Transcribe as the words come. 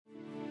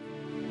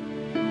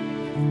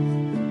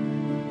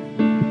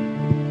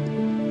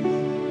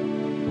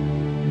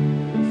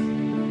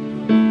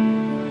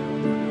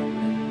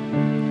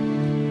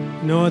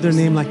No other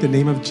name like the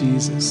name of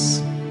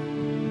Jesus.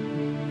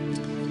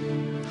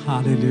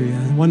 Hallelujah.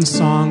 One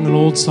song, an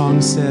old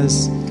song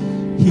says,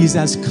 He's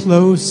as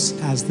close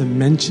as the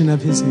mention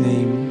of His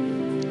name.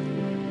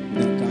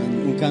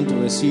 Un canto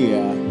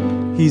decía,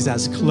 He's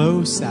as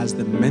close as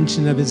the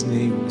mention of His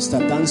name. está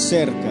tan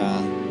cerca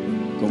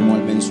como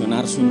al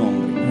mencionar su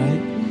nombre.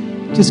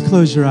 Right? Just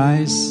close your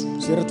eyes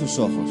Cierra tus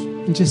ojos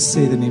and just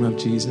say the name of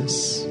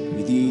Jesus.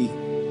 y di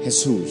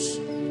Jesús.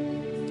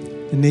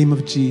 The name of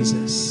Di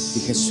Jesus.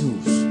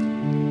 Jesús.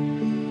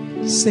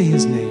 Say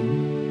His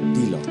name.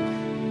 Dilo.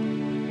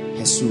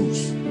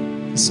 Jesús.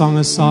 The Song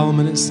of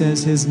Solomon, it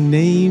says, His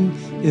name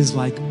is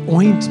like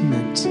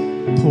ointment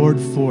poured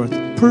forth,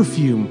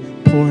 perfume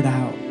poured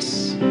out.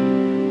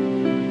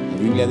 La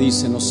Biblia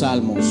dice en los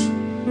Salmos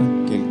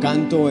que el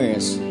canto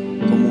es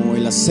como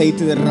el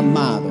aceite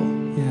derramado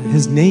Yeah,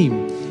 His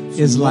name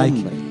is like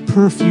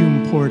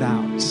perfume poured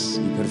out.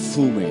 y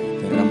perfume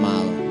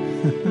derramado.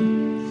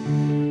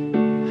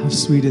 How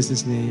sweet is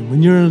His name.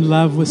 When you're in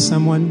love with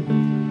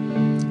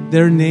someone,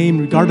 their name,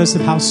 regardless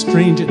of how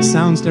strange it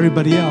sounds to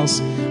everybody else,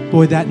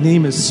 boy, that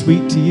name is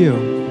sweet to you.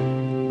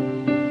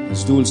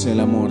 Es dulce el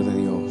amor de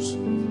Dios.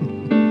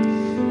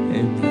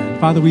 Amen.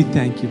 Father, we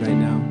thank you right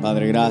now.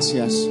 Padre,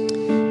 gracias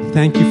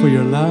Thank you for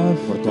your love.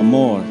 por tu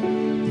amor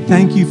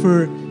Thank you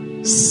for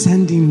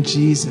sending y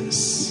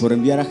Jesus. por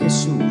enviar a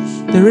Jesús,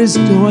 There is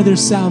no other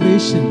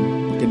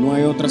salvation. porque no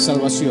hay otra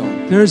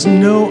salvación There is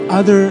no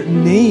other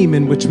name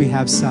in which we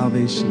have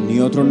salvation ni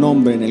otro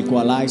nombre en el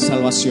cual hay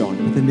salvación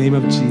but the name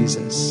of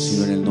Jesus.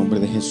 sino en el nombre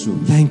de Jesús.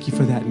 Thank you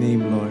for that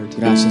name, Lord.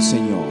 Gracias,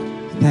 Señor.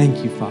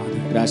 Thank you,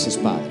 Father. Gracias,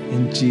 Padre.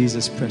 In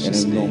Jesus' En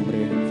precious el name. nombre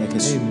de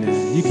Jesús.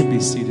 Amen. You can be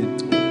seated.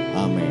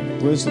 Amén.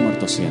 Puedes tomar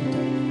tu asiento.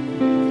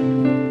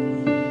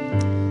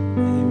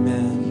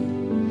 Amen.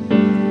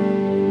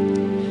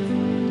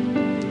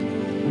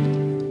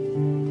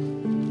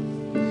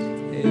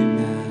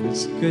 Amen.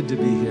 It's good to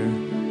be here.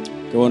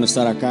 Qué bueno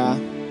estar acá.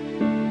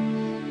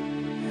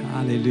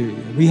 Hallelujah.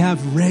 We have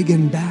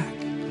Reagan back.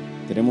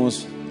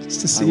 Tenemos It's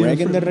to a see you.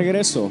 Reagan de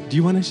regreso. Do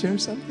you want to share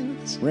something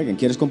with us? Reagan,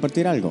 ¿quieres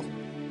compartir algo?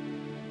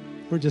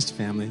 We're just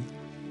family.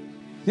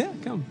 Yeah,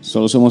 come.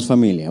 Solo somos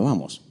familia,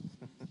 vamos.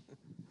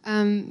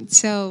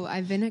 So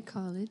I've been at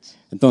college,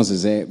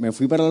 Entonces, me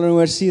fui para la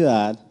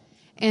universidad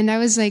and I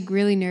was like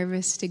really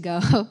nervous to go,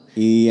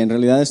 y en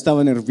realidad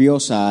estaba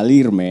nerviosa al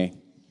irme,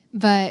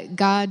 but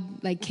God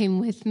like came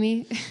with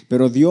me,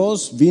 pero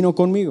Dios vino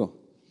conmigo.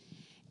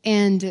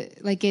 and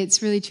like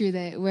it's really true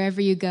that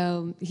wherever you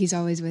go, He's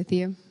always with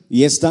you,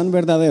 Y es tan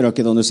verdadero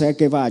que donde sea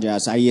que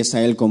vayas, ahí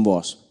está Él con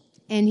vos.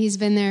 and He's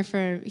been there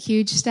for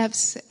huge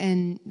steps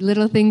and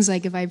little things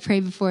like if I pray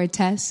before a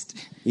test,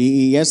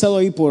 Y he estado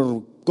ahí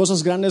por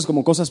cosas grandes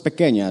como cosas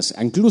pequeñas,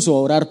 incluso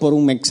orar por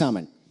un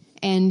examen.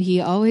 and He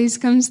always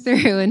comes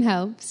through and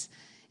helps.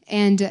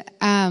 And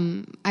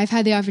I've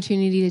had the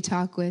opportunity to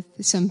talk with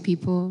some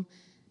people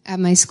at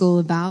my school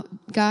about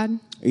God.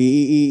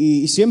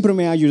 Y siempre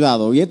me ha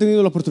ayudado. Y he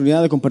tenido la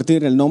oportunidad de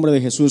compartir el nombre de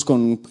Jesús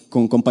con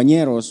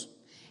compañeros.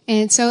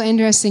 And it's so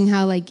interesting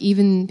how, like,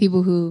 even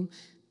people who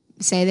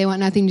say they want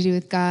nothing to do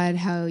with God,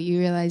 how you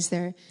realize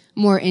they're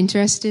more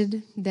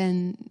interested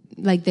than,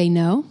 like, they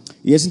know.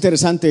 Y es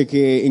interesante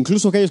que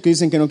incluso aquellos que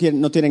dicen que no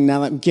quieren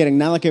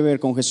nada que ver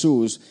con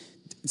Jesús,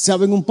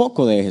 saben un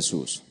poco de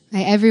Jesús.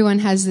 Like, everyone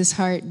has this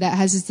heart that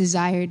has this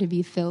desire to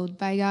be filled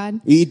by God.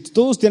 Y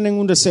todos tienen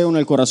un deseo en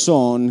el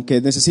corazón que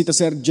necesita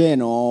ser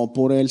lleno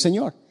por el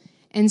Señor.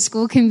 And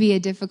school can be a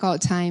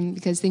difficult time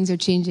because things are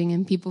changing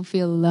and people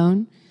feel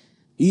alone.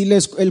 Y la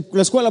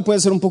escuela puede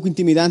ser un poco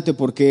intimidante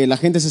porque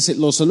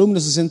los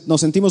alumnos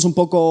nos sentimos un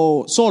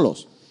poco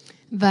solos.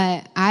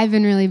 But I've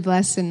been really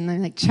blessed and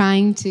I'm like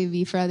trying to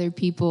be for other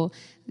people,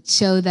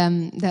 show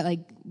them that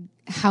like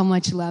how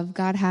much love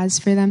God has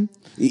for them.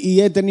 Y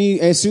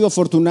he sido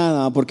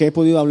afortunada porque he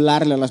podido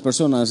hablarle a las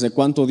personas de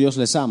cuánto Dios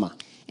les ama.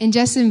 And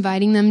just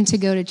inviting them to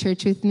go to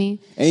church with me,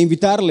 E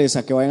invitarles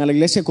a que vayan a la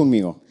iglesia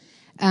conmigo.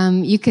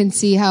 you can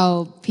see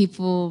how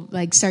people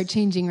like start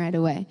changing right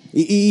away.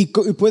 Y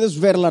puedes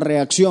ver la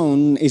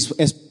reacción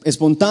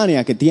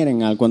espontánea que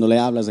tienen cuando le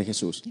hablas de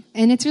Jesús.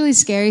 And it's really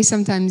scary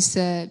sometimes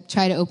to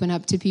try to open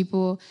up to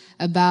people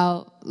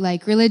about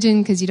like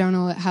religion because you don't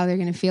know how they're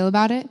going to feel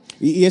about it.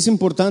 Y es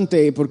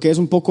importante porque es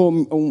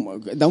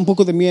da un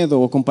poco de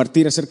miedo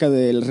compartir acerca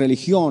de las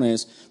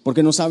religiones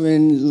porque no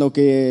saben lo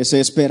que se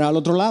espera al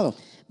otro lado.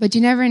 But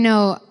you never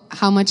know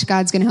how much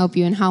God's going to help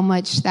you and how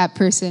much that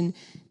person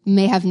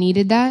may have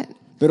needed that.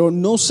 Pero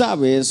no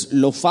sabes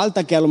lo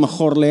falta que a lo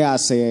mejor le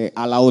hace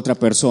a la otra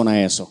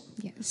persona eso.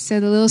 Yeah.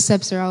 So the little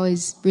steps are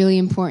always really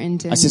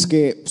important. And, Así es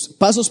que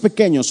pasos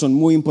pequeños son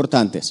muy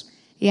importantes.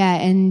 yeah,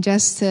 and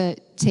just to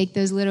take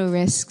those little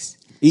risks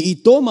Y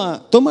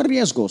toma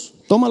riesgos,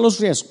 toma los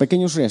riesgos,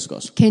 pequeños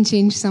riesgos, can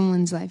change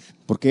someone's life.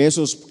 porque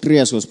esos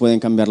riesgos pueden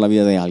cambiar la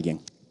vida de alguien.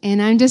 And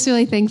I'm just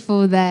really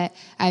thankful that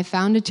I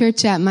found a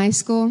church at my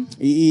school.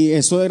 Y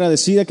estoy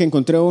agradecida que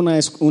encontré una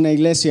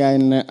iglesia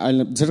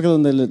cerca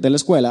de la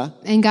escuela.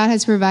 And God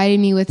has provided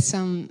me with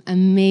some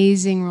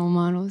amazing role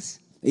models.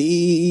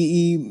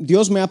 Y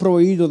Dios me ha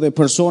proveído de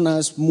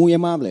personas muy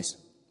amables.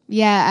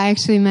 Yeah, I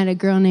actually met a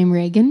girl named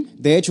Reagan,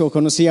 De hecho,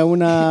 conocí a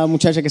una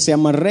muchacha que se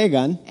llama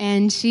Reagan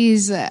and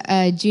she's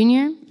a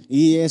junior,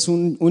 y es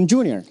un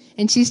junior.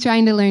 and she's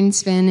trying to learn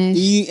Spanish.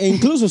 E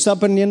incluso está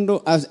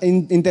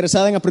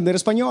interesada en aprender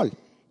español.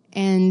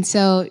 And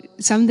so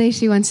someday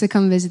she wants to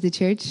come visit the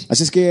church.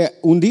 Así es que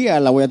un día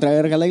la voy a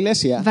traer a la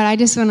iglesia. But I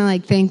just want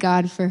to thank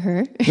God for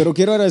her Pero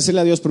quiero agradecerle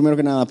a Dios primero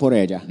que nada por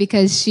ella.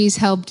 because she's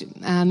helped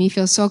me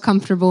feel so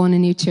comfortable in a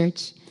new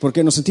church.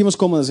 Porque nos sentimos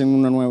cómodos en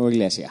una nueva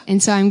iglesia.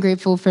 And so I'm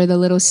grateful for the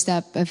little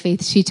step of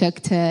faith she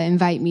took to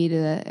invite me to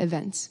the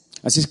events.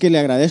 Así es que le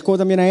agradezco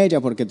también a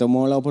ella porque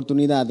tomó la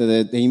oportunidad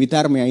de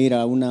invitarme a ir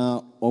a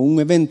un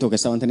evento que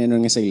estaban teniendo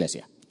en esa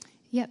iglesia.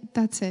 Yep,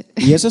 that's it.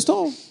 Y eso es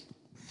todo.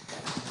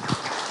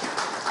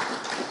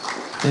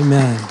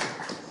 Amen.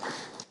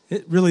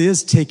 It really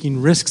is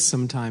taking risks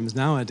sometimes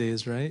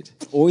nowadays, right?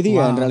 Hoy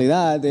día en Wow.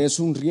 realidad es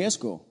un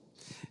riesgo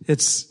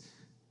It's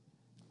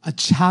a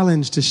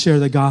challenge to share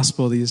the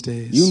gospel these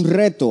days. y un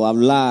reto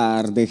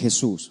hablar de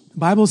Jesús.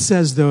 The Bible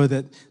says, though,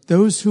 that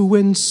those who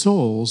win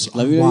souls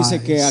La are Biblia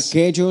dice que wise.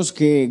 aquellos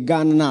que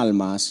ganan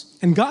almas,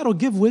 And God will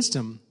give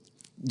wisdom.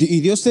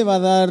 y Dios te va a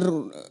dar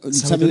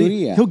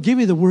sabiduría He'll give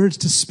you the words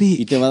to y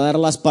speak. te va a dar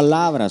las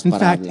palabras In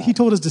para fact, hablar. he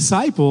told his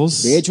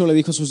disciples, De hecho, le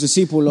dijo a sus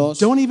discípulos,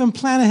 don't even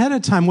plan ahead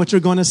of time what you're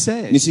going to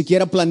say. ni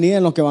siquiera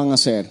planeen lo que van a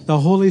hacer, The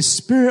Holy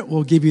Spirit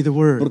will give you the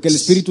words. porque el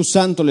Espíritu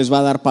Santo les va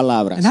a dar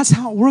palabras. And that's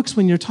how it works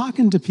when you're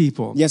talking to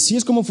people. Y así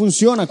es como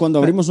funciona cuando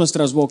abrimos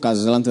nuestras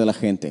bocas delante de la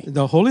gente.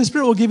 The Holy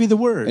Spirit will give you the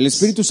El words.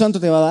 Espíritu Santo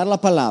te va a dar la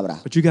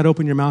palabra, But you got to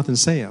open your mouth and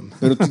say them.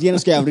 pero tú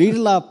tienes que abrir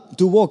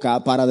tu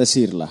boca para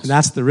decirlas. And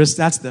that's the risk.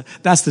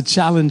 That's the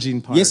challenging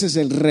part. Y ese es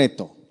el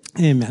reto.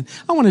 Amen.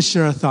 I want to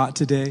share a thought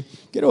today.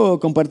 Quiero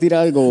compartir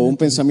algo, un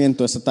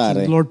pensamiento esta The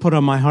tarde. Lord put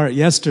on my heart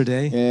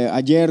yesterday.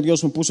 Ayer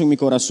Dios me puso en mi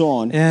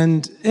corazón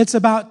And it's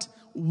about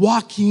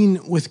walking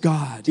with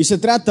God. y se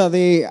trata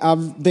de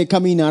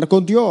caminar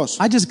con Dios.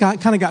 I just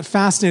kind of got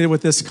fascinated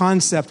with this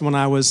concept when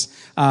I was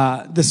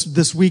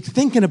this week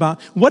thinking about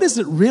what does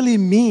it really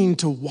mean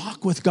to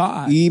walk with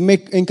God. Y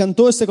me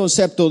encantó este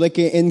concepto de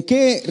que en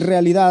qué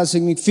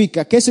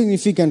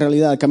significa en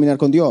realidad caminar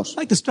con Dios. I'd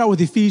like to start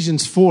with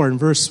Ephesians 4 and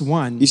verse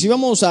 1. Y si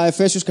vamos a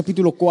Efesios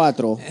capítulo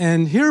 4,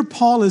 And here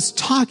Paul is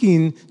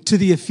talking to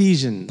the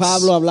Ephesians.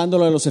 Pablo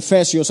hablándole de los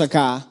Efesios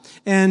acá.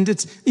 And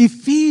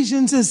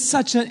Ephesians is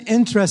such an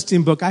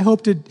interesting book. I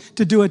hope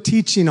to do a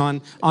teaching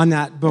on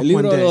that book El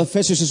one libro de los day.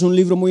 Efesios es un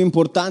libro muy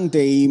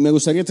importante y me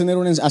gustaría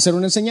hacer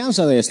una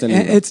enseñanza de este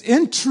libro. It's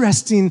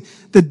interesting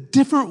the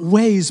different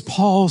ways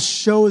Paul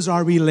shows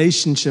our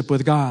relationship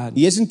with God.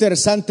 Y es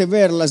interesante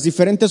ver las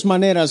diferentes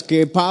maneras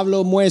que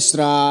Pablo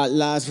muestra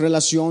la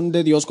relación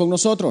de Dios con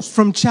nosotros.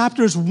 From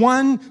chapters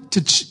 1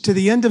 to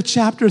the end of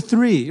chapter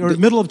 3, or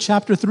middle of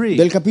chapter 3,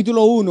 Del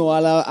capítulo 1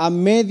 a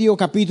medio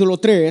capítulo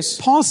 3,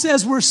 Paul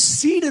says we're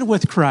seated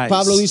with Christ.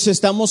 Pablo dice,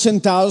 estamos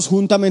sentados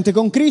juntamente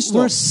con Cristo.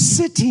 We're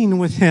sitting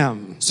with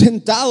Him.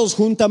 Sentados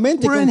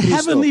juntamente We're con in Cristo.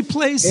 heavenly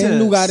places. En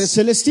lugares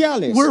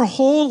celestiales. We're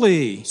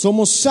holy.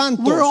 Somos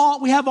santos.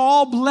 We have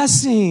all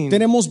blessing.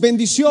 Tenemos We're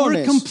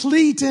bendiciones.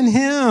 complete in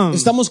Him.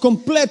 Estamos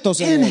completos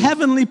In en Él.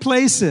 heavenly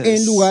places.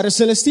 En lugares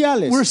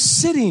celestiales. We're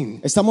sitting.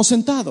 Estamos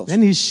sentados.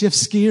 Then he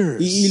shifts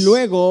gears. Y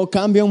luego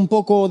cambia un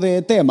poco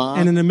de tema.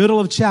 And in the middle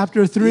of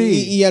chapter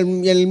 3,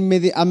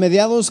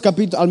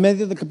 A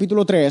medio del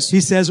capítulo 3,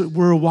 he says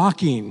we're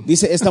walking.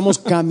 dice, estamos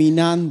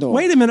caminando.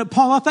 Wait a minute,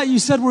 Paul, I thought you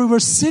said we were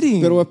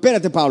sitting. Pero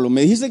espérate, Pablo,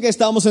 me dijiste que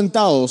estábamos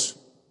sentados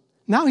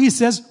Now he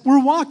says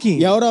we're walking.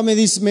 y ahora me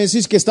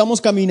decís que estamos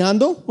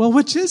caminando. Well,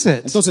 which is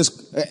it? Entonces,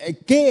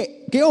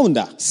 ¿qué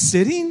onda?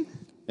 Sitting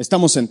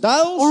 ¿Estamos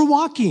sentados or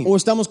walking? o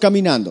estamos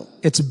caminando?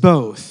 It's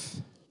both.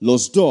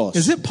 Los dos.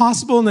 Is it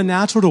possible in the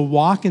natural to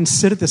walk and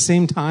sit at the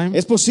same time?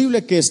 ¿Es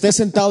posible que estés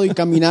sentado y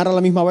caminar a la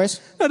misma vez?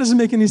 That doesn't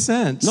make any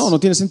sense. No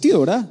tiene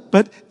sentido, ¿verdad?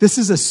 But this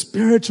is a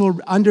spiritual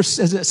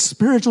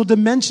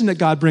dimension that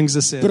God brings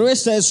us in. Pero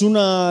esta es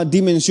una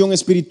dimensión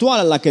espiritual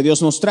a la que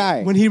Dios nos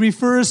trae. When he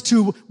refers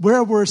to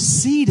where we're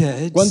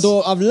seated,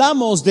 Cuando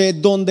hablamos de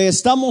donde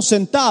estamos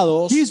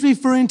sentados, he's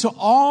referring to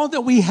all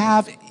that we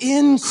have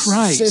in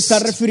Christ. se está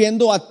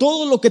refiriendo a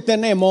todo lo que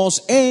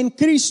tenemos en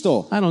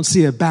Cristo. I don't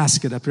see a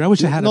basket up here. I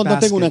wish I had a No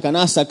basket. tengo una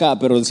canasta acá,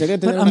 pero desearía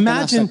But tener una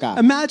canasta acá.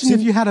 imagine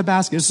if you had a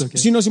basket. It's okay.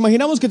 Si nos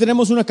imaginamos que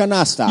tenemos una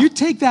canasta You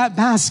take that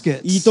basket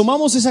y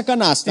tomamos esa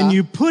canasta and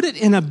you put it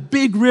in a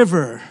big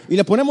river. y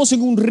la ponemos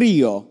en un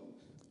río,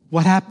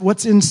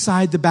 What's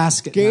inside the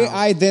basket ¿qué now?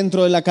 hay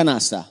dentro de la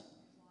canasta?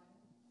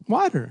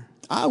 Water.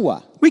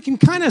 Agua. We can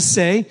kind of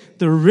say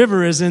the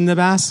river is in the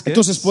basket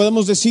Entonces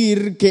podemos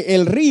decir que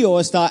el río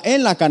está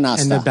en la and the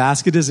canasta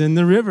basket is in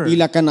the river. y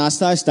la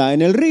canasta está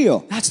en el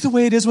río. That's the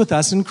way it is with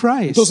us in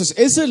Christ. Entonces,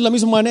 esa es la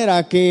misma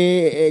manera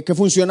que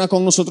funciona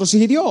con nosotros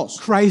y Dios.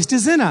 Christ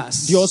is in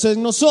us. Dios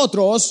en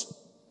nosotros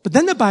But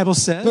then the Bible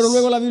says Pero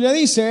luego la Biblia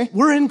dice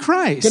we're in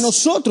Christ. que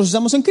nosotros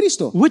estamos en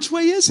Cristo. Which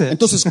way is it?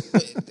 Entonces,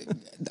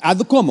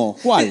 ¿cómo?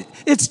 ¿Cuál?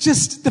 It's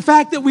just the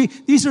fact that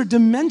these are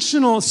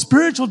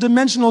spiritual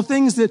dimensional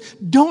things that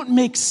don't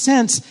make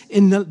sense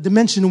in the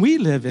dimension we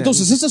live in.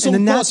 Entonces, estas in the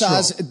son natural.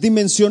 cosas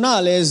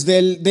dimensionales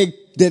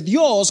de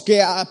Dios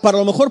que para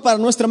lo mejor para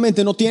nuestra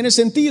mente no tiene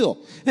sentido.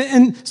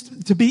 And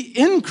to be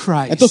in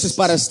Christ, Entonces,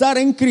 para estar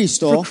en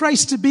Cristo for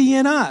Christ to be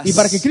in us, y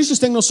para que Cristo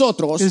esté en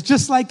nosotros, is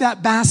just like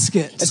that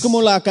basket. es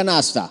como la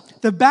canasta.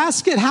 The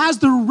basket has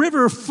the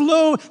river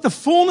flow, the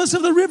fullness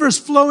of the rivers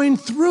flowing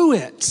through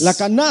it. La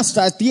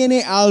canasta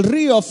tiene al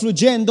río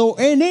fluyendo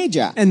en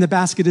ella, And the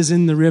basket is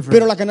in the river.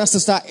 pero la canasta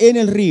está en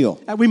el río.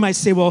 We might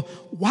say, well,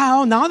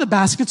 wow, now the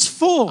basket's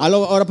full.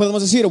 Ahora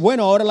podemos decir,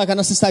 bueno, ahora la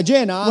canasta está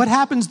llena, What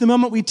happens the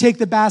moment we take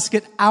the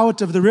basket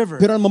out of the river?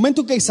 pero al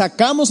momento que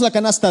sacamos la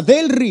canasta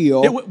del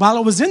río, While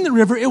it was in the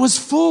river, it was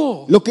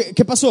full.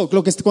 ¿qué pasó?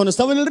 Cuando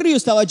estaba en el río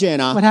estaba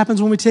llena, What happens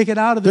when we take it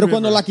out of the pero river?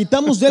 cuando la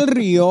quitamos del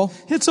río,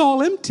 It's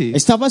all empty.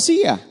 está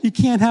vacía. You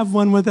can't have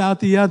one without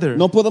the other.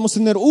 No podemos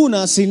tener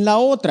una sin la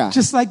otra.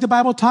 Just like the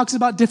Bible talks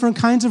about different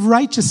kinds of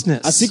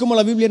righteousness. Así como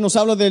la Biblia nos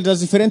habla de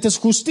las diferentes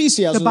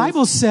justicias. The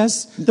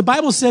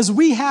Bible says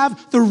we have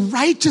the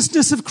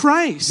righteousness of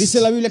Christ. Dice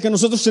la Biblia que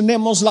nosotros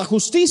tenemos la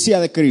justicia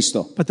de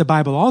Cristo. But the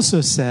Bible also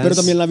Pero says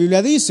también la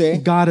Biblia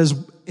dice God is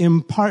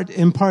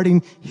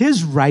imparting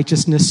His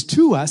righteousness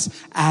to us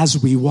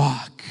as we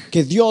walk.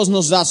 que Dios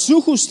nos da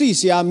su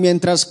justicia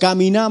mientras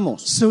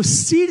caminamos. So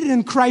seated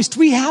in Christ,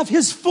 we have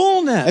His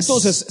fullness.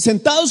 Entonces,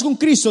 sentados con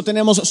Cristo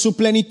tenemos su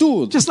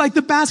plenitud. Just like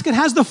the basket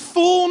has the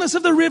fullness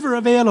of the river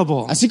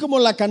available. Así como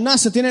la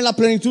canasta tiene la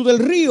plenitud del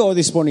río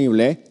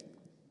disponible,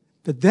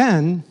 But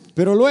then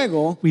pero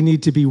luego we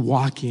need to be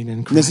walking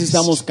in Christ.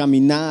 necesitamos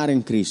caminar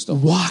en Cristo.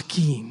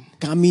 Walking.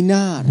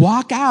 Caminar.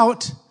 Walk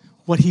out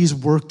what He's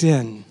worked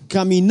in.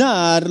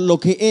 Caminar lo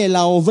que Él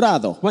ha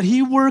obrado. What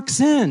He works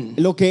in.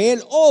 Lo que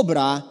Él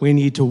obra, We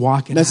need to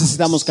walk it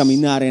necesitamos out.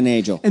 caminar en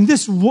ello. And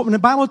when the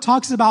Bible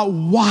talks about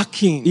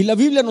walking, Y la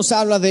Biblia nos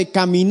habla de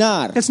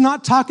caminar. it's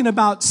not talking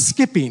about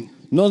skipping.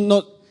 No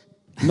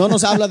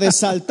nos habla de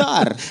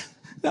saltar,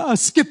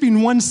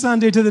 Skipping one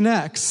Sunday to the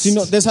next.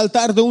 sino de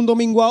saltar de un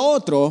domingo a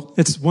otro,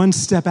 It's one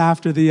step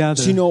after the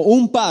other. sino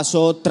un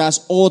paso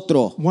tras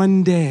otro.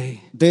 One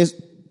day,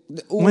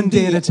 one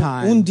day at a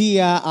time. Un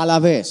día a la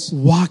vez,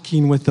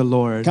 walking with the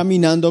Lord.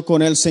 caminando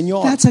con el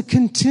Señor. That's a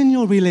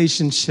continual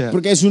relationship.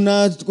 Porque es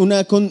una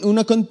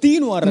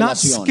continua Not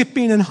relación.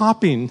 skipping and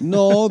hopping,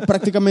 No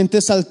prácticamente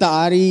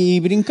saltar y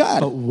but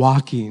brincar,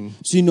 walking.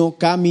 sino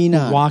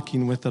caminar,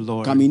 Walking with the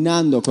Lord.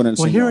 caminando con el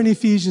Well, here in Señor.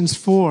 Ephesians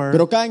 4,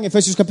 Pero acá en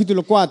Efesios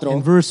capítulo in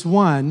 4, verse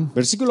 1,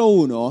 versículo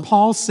 1,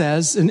 Paul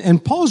says,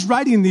 and Paul's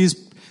writing these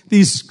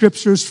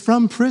scriptures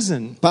from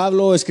prison,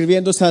 Pablo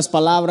escribiendo estas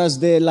palabras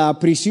de la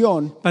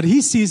prisión, but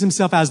he sees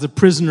himself as the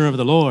prisoner of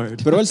the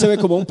Lord. pero él se ve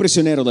como un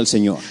prisionero del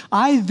Señor.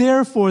 I,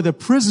 therefore, the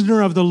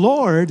prisoner of the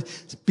Lord,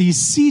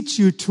 beseech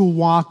you to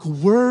walk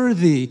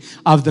worthy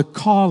of the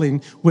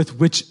calling with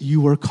which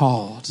you were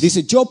called.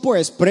 Dice, yo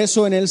pues,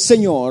 preso en el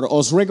Señor,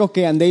 os ruego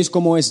que andéis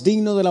como es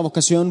digno de la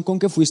vocación con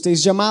que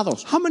fuisteis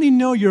llamados. How many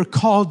know you're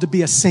called to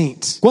be a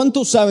saint?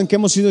 ¿Cuántos saben que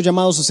hemos sido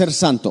llamados a ser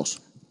santos?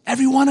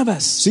 Every one of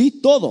us. Sí,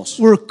 todos.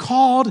 We're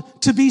called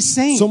to be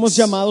saints. Somos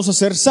llamados a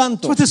ser That's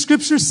santos. what the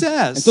scripture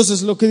says.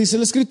 Entonces, lo que dice la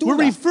We're Escritura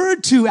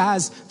referred to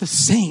as the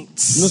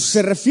saints.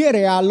 se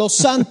refiere a los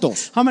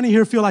santos. How many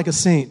here feel like a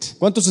saint?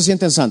 ¿Cuántos se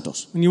sienten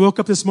santos? When you woke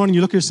up this morning,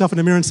 you look at yourself in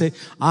the mirror and say,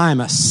 I'm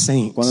a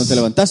saint. Cuando te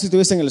levantaste y te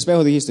viste en el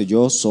espejo, dijiste,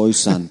 yo soy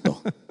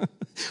santo.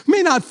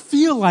 May not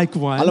feel like A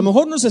lo one,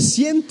 mejor no se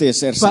siente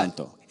ser but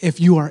santo. if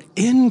you are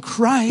in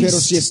Pero si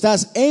Christ,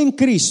 estás en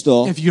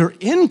Cristo, if you're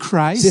in si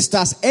Christ,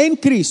 estás en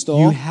Cristo,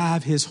 you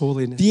have His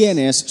holiness.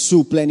 tienes su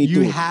You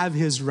plenitud. have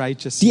His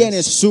righteousness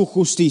Tienes su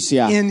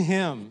justicia in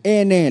Him.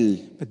 en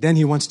Él. But then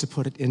He wants to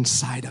put it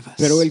inside of us.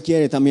 Pero Él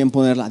quiere también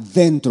ponerla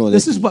dentro de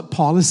This ti. is what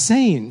Paul is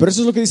saying. Pero eso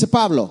es lo que dice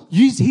Pablo,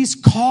 He's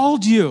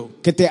called you.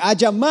 que te ha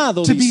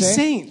llamado, To be dice,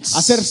 saints.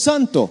 a ser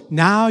santo.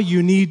 Now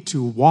you need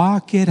to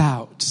walk it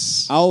out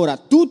Ahora,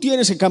 tú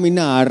tienes que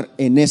caminar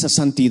en esa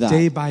santidad,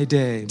 day by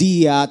day.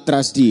 día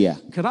tras día.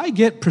 Could I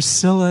get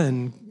Priscilla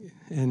and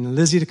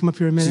Lizzie to come up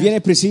here a Si minute?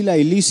 viene Priscila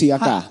y Lizzie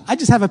acá, I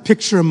just have a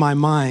picture in my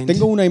mind.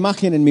 tengo una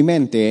imagen en mi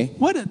mente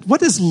What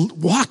does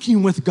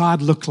walking with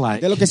God look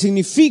like? de lo que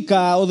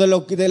significa o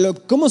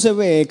cómo se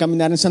ve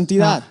caminar en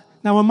santidad.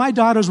 Now, when my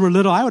daughters were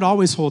little, I would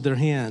always hold their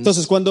hands.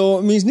 Entonces,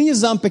 cuando mis niñas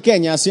estaban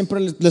pequeñas, siempre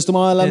les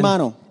tomaba la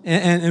mano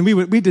And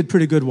we did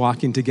pretty good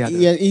walking together.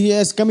 y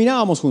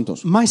caminábamos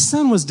juntos. My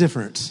son was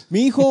different.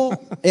 Mi hijo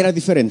era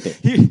diferente.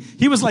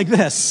 He was like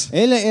this.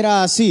 Él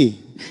era así,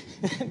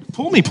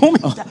 Pull me.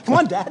 Dad, come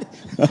on, Dad.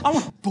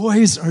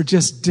 Boys are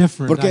just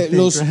different. I porque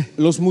think, right?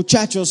 los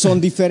muchachos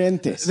son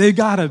diferentes. They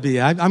gotta be.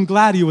 I'm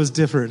glad he was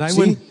different.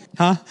 Sí,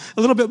 Huh? A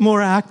little bit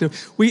more active.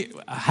 I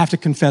have to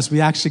confess,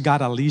 we actually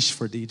got a leash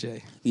for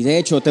DJ. Y de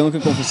hecho, tengo que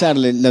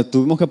confesarle, le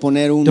tuvimos que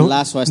poner un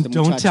lazo a este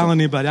Don't muchacho. tell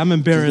anybody. I'm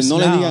embarrassed No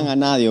le digan now. a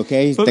nadie,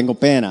 ¿ok? Tengo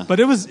pena. But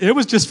it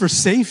was just for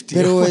safety.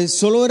 Pero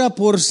solo era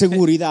por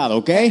seguridad,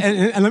 ¿ok?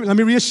 And let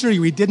me reassure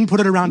you, we didn't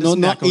put it around his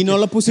neck. Y no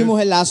okay? le pusimos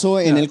el lazo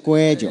en el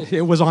cuello,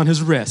 It was on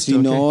his wrist. Okay?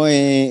 sino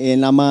en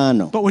la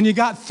mano. But when you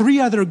got 3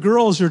 other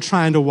girls you're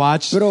trying to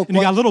watch, Pero and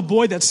you got a little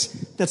boy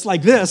that's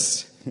like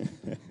this,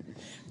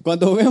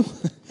 Cuando vemos...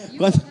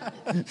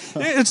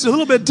 it's a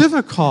little bit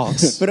difficult.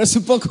 Pero es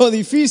un poco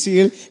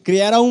difícil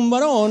criar a un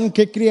varón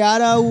que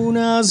criar a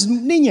unas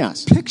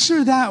niñas.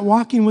 Picture that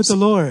walking with the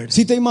Lord.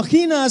 Si te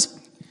imaginas,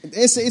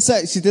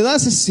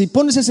 si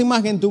pones esa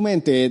imagen en tu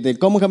mente de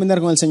cómo caminar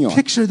con el Señor,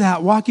 Picture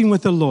that walking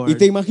with the y Lord.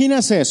 te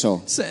imaginas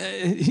eso, So,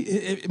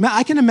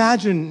 I can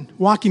imagine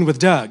walking with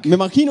Doug. me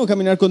imagino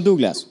caminar con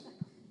Douglas.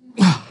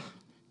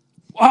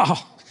 Wow.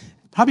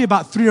 Probably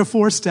about 3 or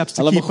 4 steps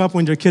to A lo keep mejor- up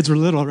when your kids were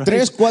little, right?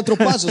 3-4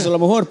 pasos a lo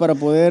mejor para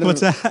poder, What's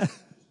that?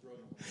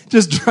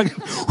 Just drag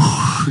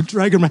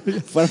him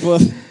right.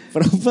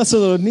 para un paso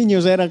de los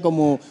niños era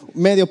como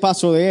medio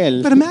paso de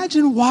él. But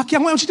imagine walking.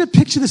 I want you to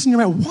picture this in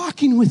your mind,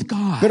 walking with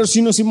God. Pero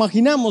si nos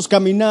imaginamos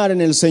caminar en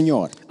el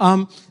Señor,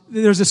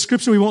 There's a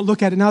scripture we won't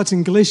look at it now. It's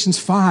in Galatians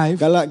 5.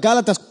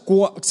 Gálatas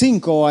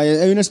 5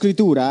 hay una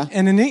escritura,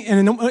 And in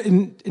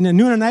the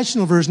New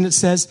International Version, it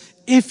says,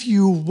 if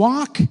you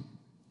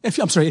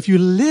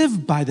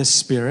live by the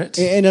Spirit,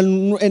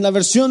 en la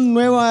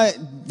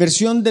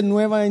versión de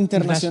Nueva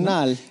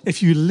Internacional,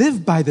 if you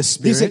live by the dice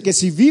Spirit, que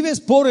si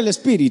vives por el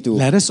Espíritu,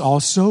 let us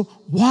also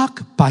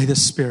walk by the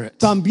Spirit.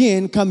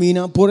 también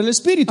camina por el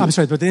Espíritu. I'm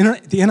sorry, but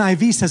the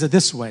NIV says it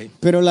this way.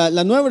 Pero la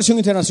nueva versión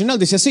internacional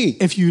dice así: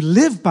 If you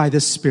live by the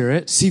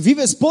Spirit, si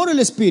vives por el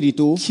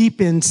Espíritu, keep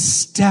in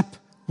step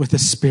with the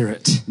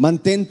Spirit.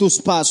 mantén tus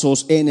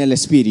pasos en el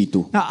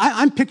Espíritu. Now,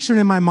 I'm picturing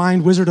in my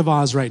mind Wizard of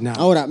Oz right now.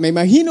 Ahora, me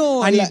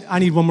imagino, I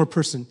need one more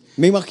person.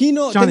 Johnny,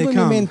 tengo en mi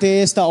come.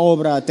 mente esta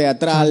obra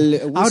teatral,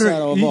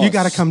 Wizard of You Oz.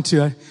 got to come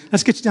to it.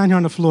 Let's get you down here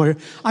on the floor. Here.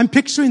 I'm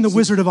picturing the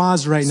Wizard of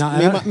Oz right now.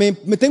 Me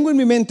tengo en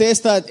mi mente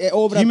esta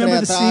obra You remember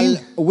the teatral,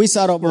 scene?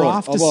 Wizard of We're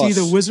off to Oz. see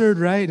the wizard,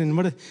 right? And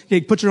okay,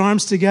 put your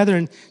arms together,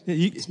 and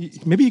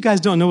maybe you guys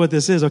don't know what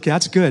this is. Okay,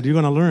 that's good. You're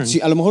going to learn. Sí,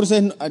 a lo mejor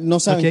ustedes no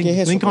saben Okay, qué es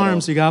eso. link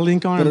arms. You got to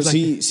link Pero arms.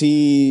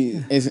 si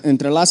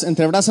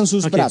entrebrazan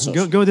sus Okay,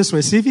 brazos. go this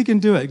way. See if you can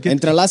do it.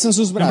 Entrelazan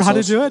sus Remember how to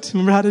brazos. do it?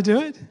 Remember how to do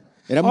it?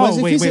 Era más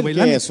wait. difícil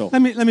que eso. Let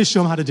me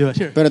show them how to do it.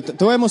 Here. Pero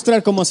te voy a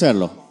mostrar cómo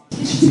hacerlo.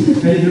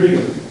 Okay, here we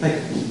go.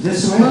 Like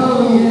this way.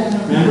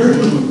 Remember?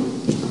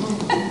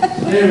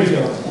 There we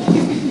go.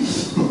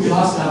 We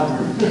lost that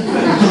one.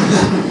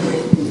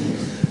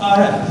 All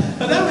right.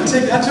 But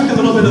that took a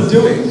little bit of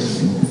doing.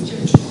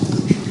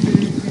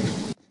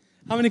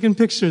 How many can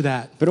picture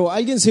that? Pero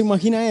alguien se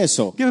imagina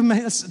eso.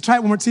 Let's try it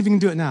one more. See if you can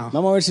do it now.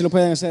 Vamos a ver si lo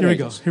pueden hacer. Here we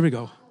go. ellos. Here we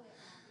go.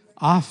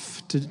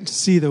 Off to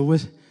see the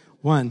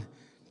 1,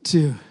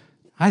 2.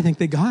 I think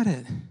they got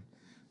it.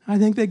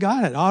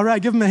 All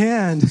right, give them a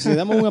hand. Sí,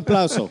 damos un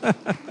aplauso.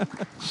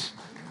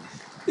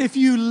 If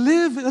you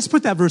live, let's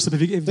put that verse up.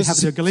 If you have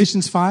it there,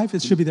 Galatians 5,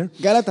 it should be there.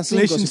 Gálatas 5, si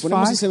Galatians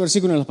ponemos 5. ese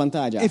versículo en la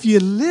pantalla. If you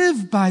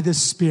live by the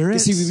Spirit, Que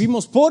si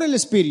vivimos por el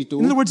Espíritu,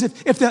 in other words,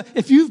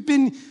 if you've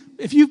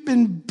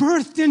been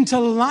birthed into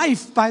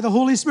life by the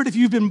Holy Spirit, if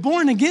you've been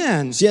born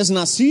again, si has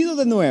nacido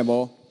de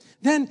nuevo,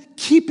 then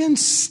keep in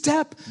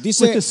step dice,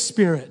 with the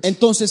Spirit.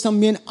 entonces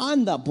también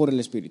anda por el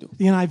Espíritu.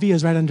 The NIV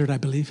is right under it, I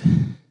believe.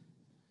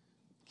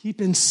 Keep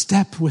in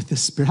step with the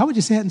Spirit. How would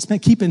you say that in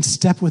Spanish? Keep in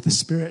step with the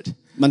Spirit.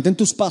 Mantén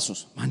tus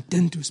pasos.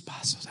 Mantén tus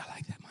pasos. I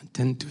like that.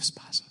 Mantén tus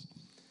pasos.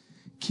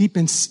 Keep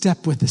in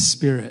step with the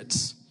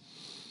Spirit.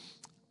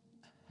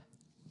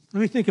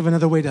 Let me think of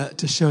another way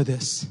to show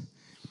this.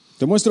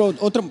 Te muestro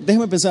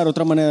déjame pensar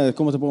otra manera de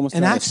cómo te puedo In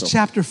mostrar Acts esto.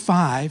 chapter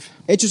 5,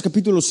 Hechos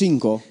capítulo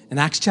 5, in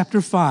Acts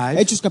chapter 5,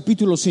 Hechos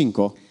capítulo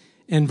 5,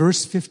 in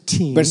verse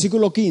 15,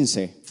 versículo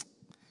 15.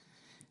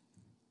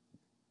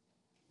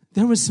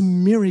 there was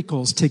some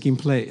miracles taking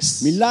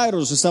place.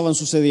 Milagros estaban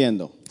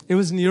sucediendo. It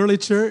was in the early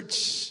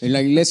church. En la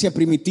iglesia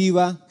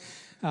primitiva,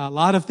 A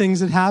lot of things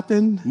had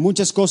happened,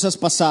 muchas cosas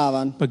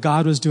pasaban, but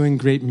God was doing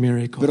great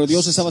miracles. pero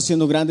Dios estaba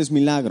haciendo grandes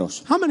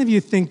milagros. How many of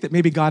you think that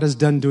maybe God is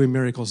done doing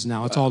miracles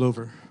now? It's all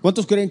over.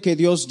 ¿Cuántos creen que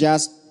Dios ya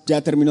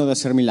terminó de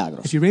hacer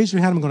milagros? If you raise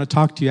your hand, I'm going to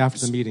talk to you after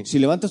the meeting. Si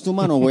levantas tu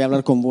mano, voy a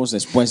hablar con vos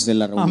después de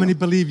la How many reunión.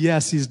 believe,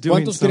 yes, He's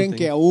doing ¿Cuántos creen something?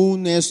 que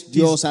aún es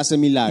Dios hace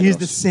He's the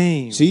milagros?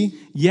 same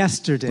 ¿Sí?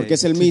 yesterday, Porque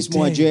es el mismo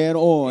today, ayer,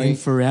 hoy and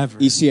forever.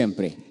 y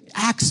siempre.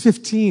 Acts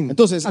 15.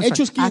 Entonces, I'm sorry,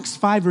 Hechos 15. Acts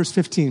 5, verse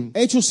 15.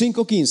 Hechos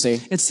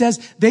 5:15. It says,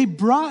 they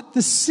brought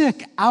the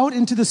sick out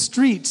into the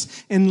streets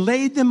and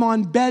laid them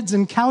on beds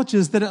and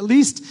couches that at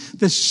least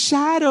the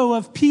shadow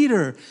of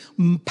Peter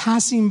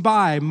passing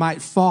by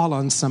might fall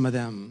on some of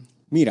them.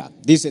 Mira,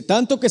 dice,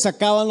 tanto que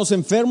sacaban los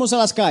enfermos a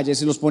las calles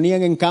y los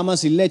ponían en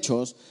camas y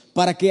lechos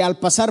para que al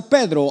pasar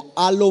Pedro,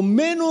 a lo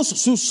menos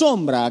su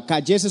sombra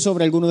cayese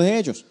sobre alguno de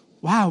ellos.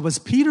 Wow, was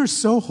Peter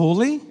so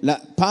holy?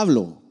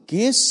 Pablo,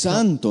 qué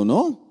santo,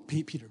 ¿no?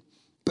 Peter.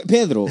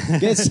 Pedro,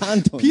 qué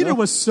santo, Peter ¿no?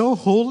 was so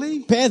holy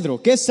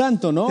Pedro, qué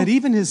santo, ¿no? that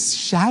even his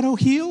shadow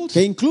healed?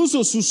 Que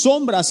incluso su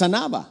sombra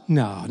sanaba.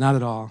 No, not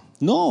at all.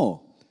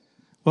 No,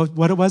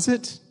 What was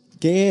it?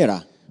 ¿qué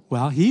era?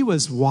 Well, he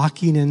was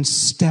walking in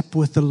step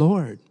with the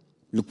Lord.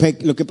 Lo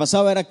que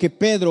pasaba era que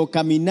Pedro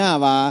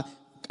caminaba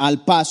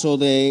al paso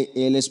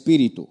del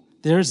Espíritu.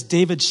 There's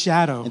David's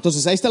shadow.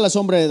 Entonces ahí está la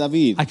sombra de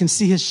David. I can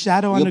see his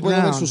shadow on Yo the puedo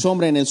ver su ground.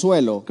 sombra en el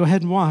suelo. Go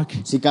ahead and walk.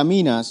 Si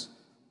caminas,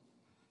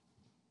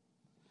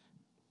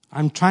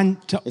 I'm trying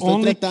to estoy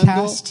only tratando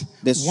cast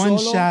de one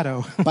solo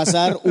shadow.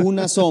 pasar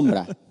una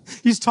sombra.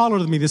 He's taller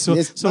than me, so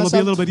Es it'll más be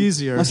a little alto- bit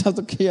easier. Más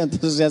alto que yo,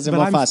 entonces se hace But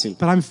más fácil.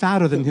 I'm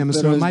fatter than him,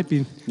 so Pero it might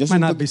yo soy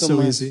un not be poquito so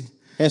más- easy.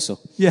 Eso.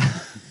 Yeah.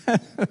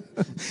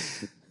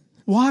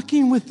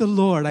 Walking with the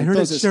Lord. I heard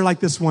it Entonces- shared like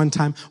this one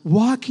time.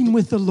 Walking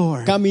with the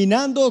Lord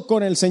Caminando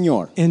con el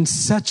Señor in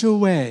such a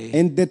way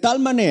de tal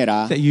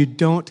manera that you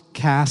don't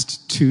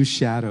cast two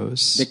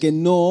shadows. de que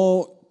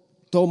no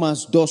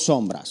tomas dos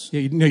sombras,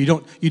 You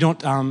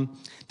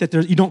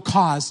don't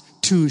cause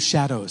two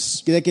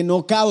shadows. de que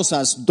no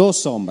causas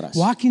dos sombras.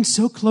 Walking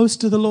so close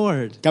to the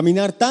Lord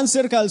Caminar tan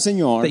cerca del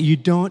Señor that you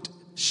don't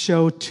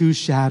show two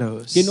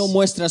shadows. que no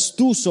muestras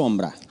tu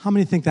sombra. How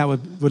many think that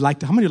would like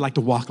to? How many would like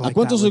to walk ¿A like that?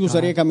 cuántos les with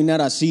gustaría God?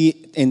 caminar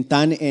así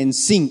en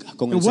sync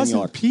con el It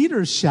Señor? wasn't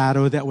Peter's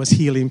shadow that was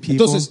healing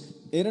people. Entonces,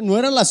 no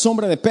era la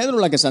sombra de Pedro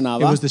la que It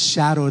sanaba, was the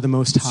shadow of the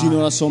Most sino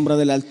la High. sombra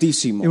del It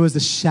Altísimo. was the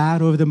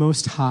shadow of the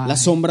Most High. La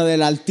sombra del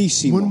When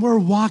Altísimo. we're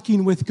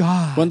walking with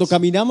God, Cuando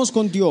caminamos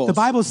con Dios, the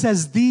Bible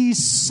says these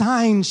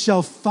signs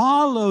shall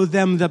follow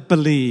them that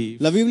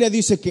believe. la Biblia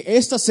dice que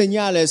estas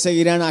señales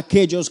seguirán a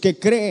aquellos que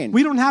creen.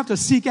 We don't have to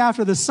seek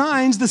after the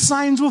signs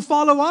will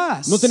follow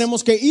us. No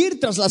tenemos que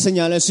ir tras las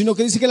señales, sino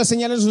que dice que las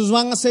señales nos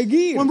van a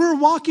seguir. When we're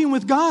walking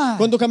with God,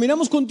 Cuando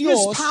caminamos con His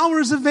Dios, power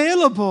is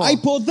available. hay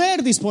poder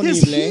His disponible,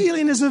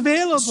 healing is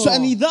available.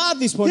 sanidad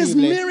His disponible,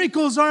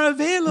 miracles are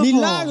available.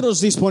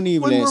 milagros When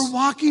disponibles. we're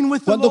walking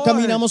with the Cuando Lord,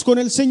 caminamos con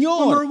el when we're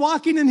Señor,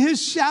 walking in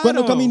His shadow,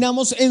 cuando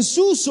caminamos en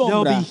su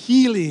there'll be sombra,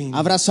 healing,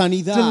 habrá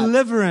sanidad,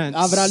 deliverance.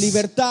 habrá Can you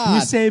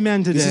libertad. say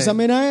amen today? ¿Dices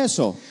amén a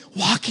eso?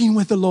 Walking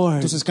with the Lord.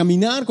 Entonces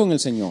caminar con el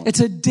Señor It's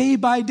a day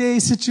by day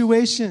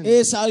situation.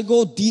 es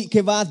algo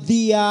que va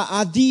día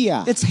a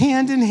día, It's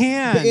hand in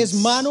hand. es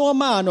mano a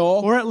mano,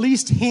 Or at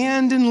least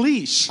hand and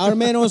leash. al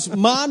menos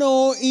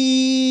mano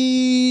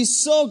y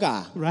soga.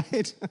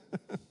 Right?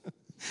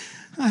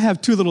 I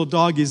have two little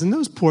doggies, and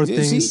those poor Sí,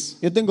 things,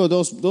 yo tengo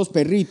dos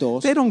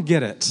perritos, they don't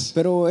get it.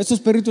 pero estos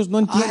perritos no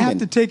I have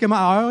to entienden. take them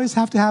out. I always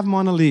have to have them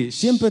on a leash.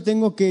 Siempre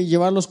tengo que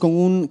llevarlos con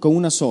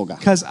una soga,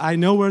 Because I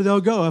know where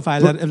they'll go if I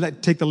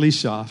take the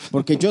leash off.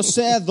 porque yo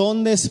sé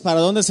para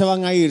dónde se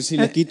van a ir si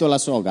le quito la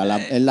soga,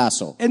 el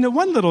lazo. And the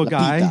one little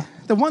guy, pita.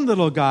 the one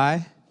little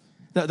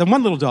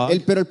dog,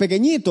 Pero el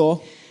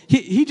pequeñito,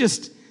 he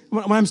just,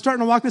 when I'm starting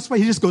to walk this way,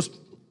 he just goes,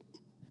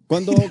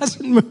 cuando, he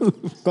doesn't move.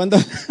 cuando,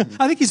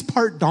 I think he's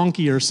part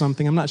donkey or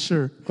something. I'm not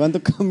sure. cuando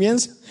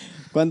comienza,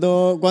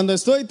 cuando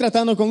estoy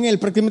tratando con él,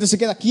 prácticamente se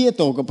queda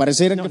quieto,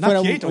 pareciera No, que fuera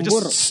not un quieto,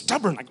 burro. just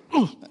stubborn. Like,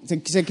 "Ugh."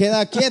 Se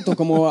queda quieto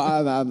como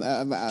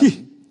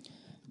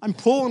I'm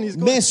pulling, he's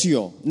going.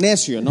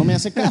 necio, no me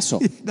hace caso.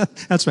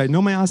 That's right.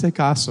 No me hace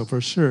caso,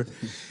 for sure.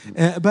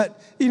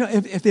 But,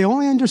 if they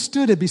only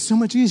understood, it'd be so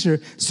much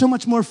easier, so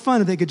much more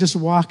fun if they could just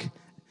walk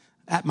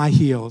at my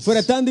heels.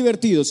 Fuera tan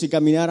divertido si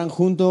caminaran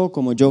junto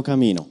como yo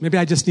camino. Maybe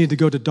I just need to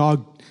go to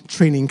dog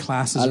training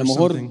classes A or lo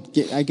mejor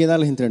something. hay que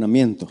darles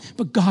entrenamiento.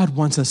 But God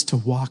wants us to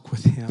walk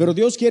with Him. Pero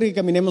Dios quiere que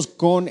caminemos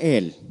con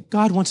Él.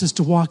 God wants us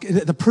to walk.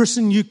 The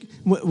person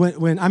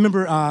when I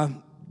remember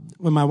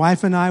when my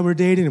wife and I were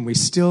dating, and we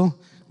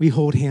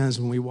hold hands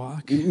when we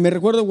walk. Y me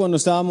recuerdo cuando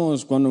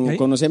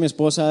conocí a mi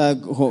esposa,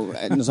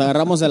 nos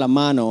agarramos de la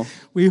mano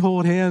We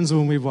hold hands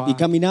when we y walk.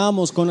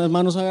 caminábamos con las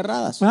manos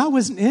agarradas. When I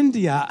was in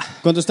India,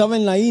 Cuando estaba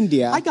en la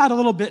India I got a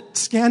little bit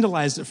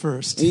scandalized at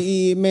first.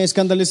 y me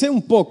escandalicé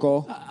un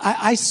poco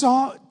I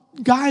saw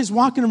guys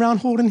walking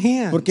around holding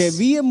hands. porque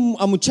vi a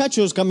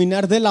muchachos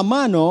caminar de la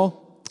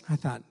mano. I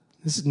thought,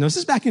 this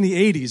is back in the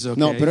 80s, okay?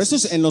 No, pero eso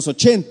es en los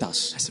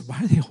 80s. I said, why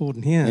are they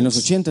holding hands? En los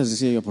 80s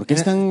decía yo, ¿por qué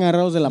están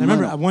agarrados de la I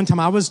remember mano? one time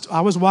I was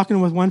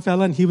walking with one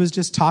fella, and he was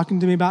just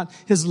talking to me about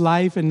his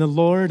life and the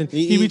Lord, and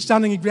he reached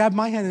down and he grabbed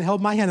my hand and held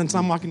my hand, and so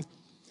I'm walking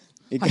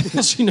like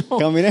this,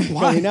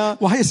 Caminaba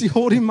why is he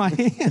holding my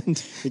hand?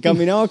 y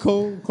caminaba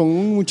con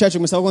un muchacho que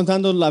me estaba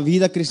contando la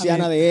vida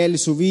cristiana de él,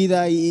 su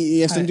vida,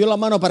 y extendió la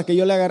mano para que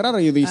yo le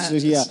agarrara. Y yo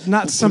decía, It's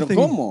not ¿pero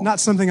cómo? not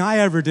something I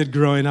ever did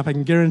growing up. I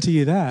can guarantee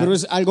you that. Pero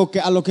es algo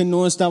a lo que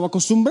no estaba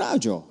acostumbrado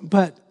yo.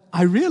 But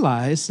I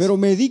realized Pero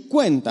me di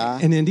cuenta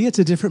in India it's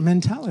a different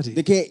mentality.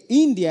 de que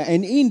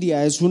en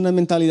India es una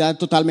mentalidad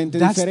totalmente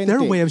That's their way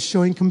diferente. of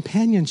showing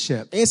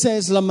companionship Esa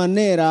es la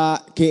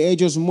manera que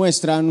ellos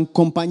muestran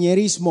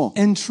compañerismo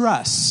and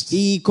trust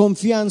y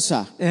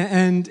confianza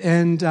and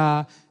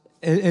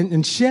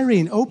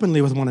sharing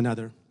openly with one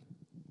another.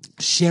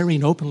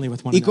 Sharing openly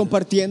with one y another.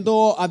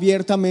 compartiendo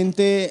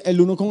abiertamente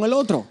el uno con el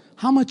otro.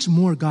 how much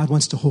more God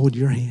wants to hold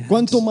your hand?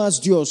 ¿Cuánto más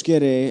Dios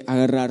quiere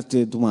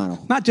agarrarte tu mano?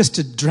 Not just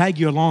to drag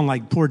you along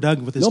like poor Doug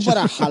with his No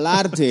para children,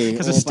 jalarte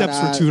because the o steps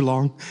were too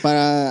long.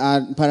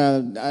 para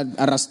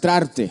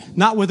arrastrarte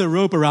Not with a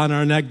rope around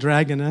our neck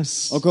dragging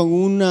us, o con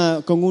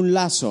un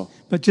lazo,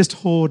 but just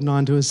holding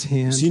on to his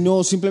hand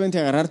sino simplemente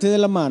agarrarte de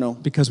la mano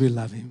because we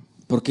love him.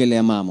 porque le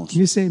amamos. Can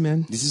you say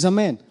amen? Dices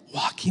amén.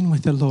 Walking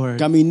with the Lord.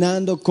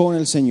 Caminando con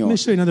el Let Señor. me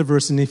show you another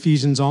verse in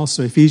Ephesians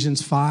also,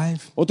 Ephesians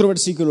 5. Otro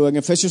versículo en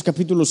Efesios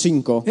capítulo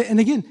 5. And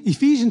again,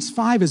 Ephesians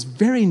 5 is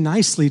very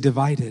nicely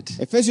divided.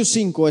 Efesios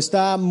 5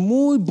 está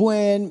muy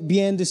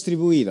bien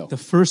distribuido. The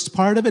first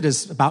part of it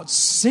is about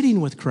sitting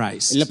with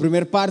Christ. La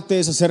primera parte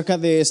es acerca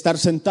de estar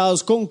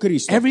sentados con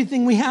Cristo.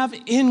 Everything we have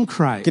in Que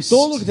Christ.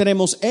 todo lo que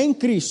tenemos en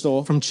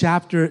Cristo, From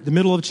the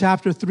middle of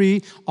chapter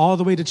 3 all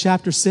the way to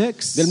chapter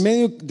 6.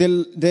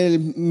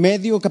 del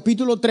medio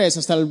capítulo 3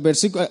 hasta el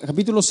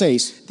capítulo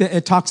 6,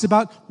 It talks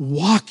about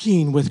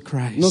walking with nos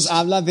Christ.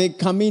 habla de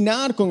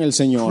caminar con el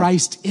Señor.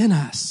 Christ in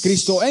us.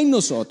 Cristo en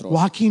nosotros.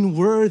 Walking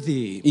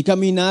worthy Y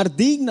caminar of what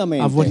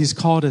dignamente he's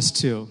called us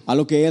to. a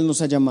lo que Él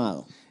nos ha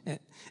llamado.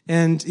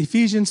 And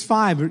Ephesians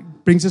 5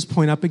 brings this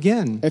point up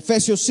again.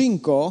 Efesios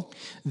 5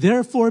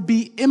 Therefore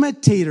be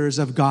imitators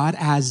of God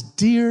as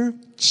dear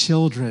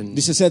children.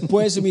 dice: sed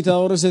pues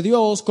imitadores de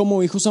Dios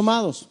como hijos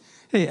amados.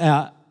 Hey,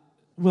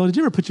 Will, did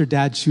you ever put your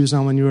dad's shoes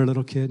on when you were a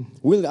little kid?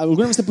 Will,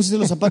 ¿alguna vez te pusiste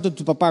los zapatos de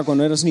tu papá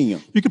cuando eras niño?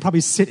 You could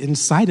probably sit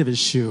inside of his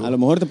A shoe. lo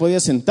mejor te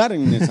podías sentar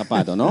en el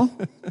zapato, ¿no?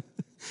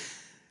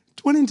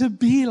 Wanting to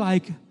be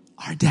like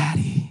our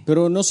daddy.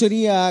 Pero no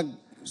sería,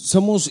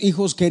 somos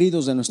hijos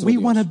queridos de nuestro We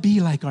Dios. want to be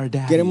like our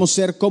daddy. Queremos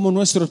ser como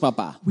nuestro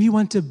papá. We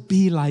want to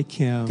be like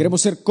him.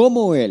 Queremos ser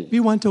como Él. We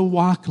want to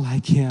walk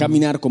like him.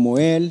 Caminar como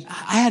Él.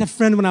 I had a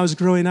friend when I was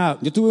growing up.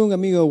 Yo tuve un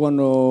amigo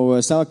cuando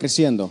estaba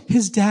creciendo.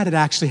 His dad had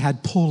actually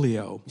had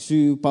polio.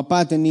 Su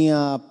papá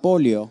tenía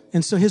polio.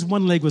 And so his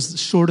one leg was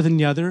shorter than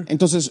the other.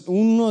 Entonces,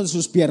 una de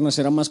sus piernas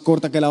era más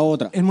corta que la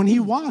otra. And when he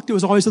walked, it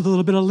was always with a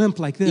little bit of limp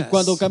like Y this.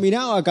 cuando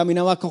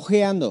caminaba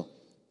cojeando.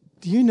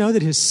 Do you know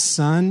that his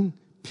son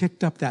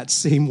picked up that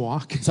same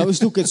walk? ¿Sabes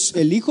tú que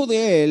el hijo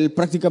de él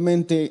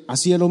prácticamente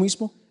hacía lo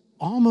mismo?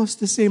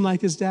 Almost the same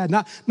like his dad.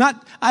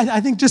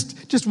 I think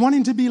just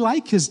wanting to be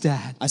like his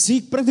dad.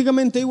 Así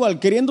prácticamente igual,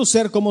 queriendo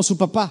ser como su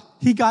papá.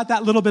 He got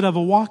that little bit of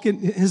a walk in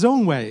his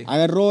own way.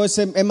 Agarró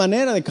esa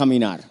manera de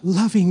caminar.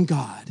 Loving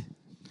God,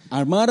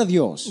 Amar a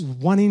Dios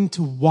wanting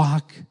to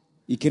walk,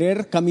 y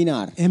querer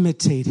caminar,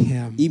 imitate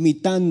him.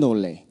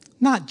 imitándole.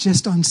 Not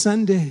just on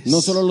Sundays.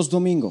 No solo los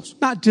domingos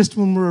Not just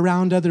when we're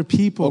around other o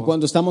people,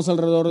 cuando estamos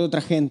alrededor de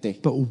otra gente,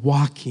 but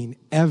walking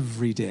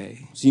every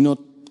day sino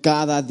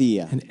cada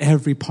día, in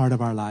every part of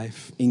our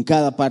life. en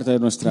cada parte de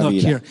nuestra Look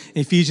vida. here,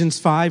 Ephesians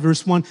 5,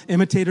 verse 1,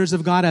 imitators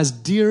of God as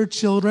dear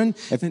children.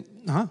 Go ahead.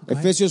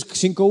 Efesios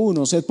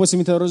 5:1, sed pues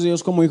imitadores de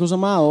Dios como hijos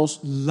amados.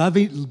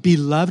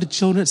 Beloved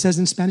children, it says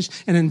in Spanish.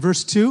 And in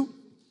verse 2,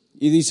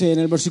 Y dice en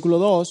el versículo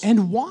 2,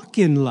 and walk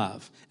in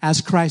love,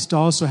 as Christ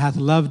also hath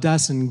loved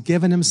us and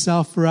given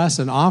himself for us,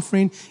 an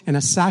offering and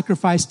a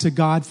sacrifice to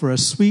God for a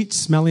sweet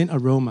smelling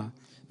aroma.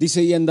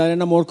 dice, y andar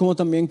en amor como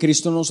también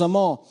Cristo nos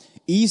amó.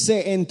 Y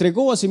se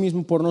entregó a sí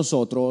mismo por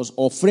nosotros,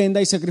 ofrenda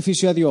y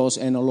sacrificio a Dios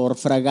en olor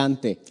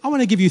fragante. I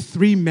want to give you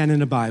 3 men in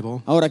the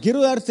Bible. Ahora,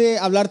 quiero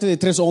hablarte de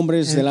 3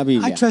 hombres de la I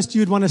Biblia. trust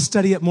you'd want to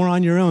study it more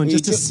on your own,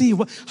 just to yo- see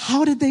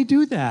how did they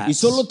do that. Y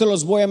solo te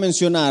los voy a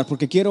mencionar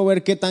porque quiero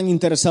ver qué tan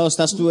interesado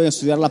estás tú en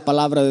estudiar la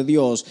palabra de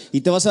Dios.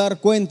 Y te vas a dar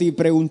cuenta y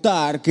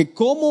preguntar que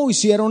cómo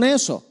hicieron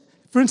eso.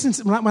 For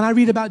instance, when I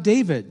read about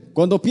David,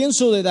 Cuando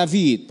pienso de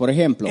David, por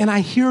ejemplo, and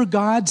I hear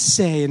God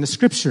say in the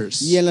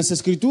scriptures, y en las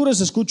escrituras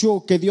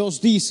escucho que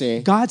Dios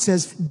dice, God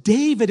says,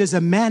 David is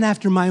a man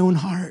after my own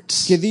heart.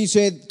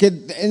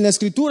 que en la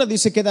escritura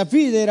dice que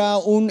David era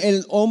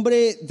el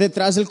hombre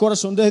detrás del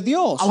corazón de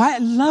Dios. Oh, I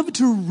love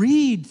to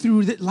read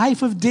through the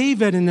life of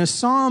David and the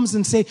Psalms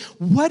and say,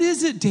 what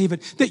is it,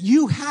 David, that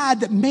you had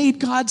that made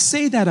God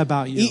say that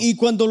about you? Y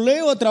cuando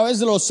leo a través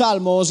de los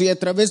salmos y a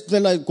través de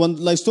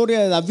la historia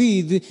de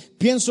David,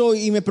 pienso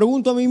y me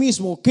pregunto a mí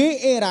mismo,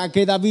 ¿qué era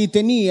que David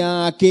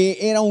tenía que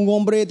era un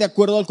hombre de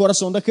acuerdo al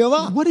corazón de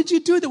Jehová? What did you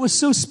do that was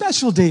so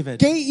special, David?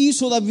 ¿Qué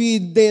hizo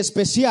David de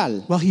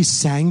especial? Well, he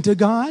sang to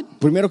God.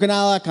 Primero que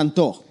nada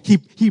cantó.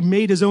 He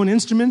made his own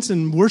instruments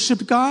and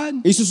worshiped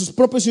God. Hizo sus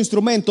propios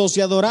instrumentos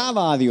y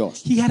adoraba a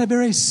Dios. He had a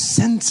very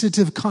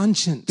sensitive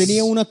conscience.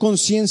 Tenía una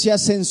conciencia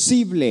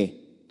sensible.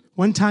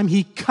 One time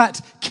he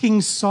cut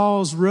King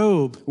Saul's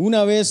robe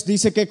Una vez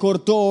dice que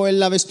cortó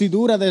la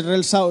vestidura del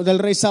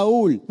rey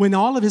Saúl. when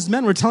all of his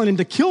men were telling him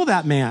to kill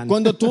that man.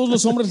 Cuando todos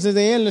los hombres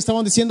de él le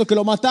estaban diciendo que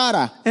lo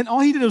matara. And all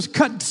he did was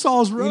cut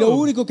Saul's Y lo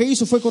robe. único que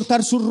hizo fue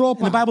cortar su And the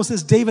ropa. Bible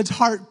says David's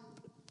heart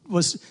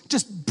was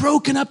just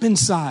broken up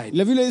inside.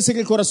 La Biblia dice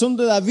que el corazón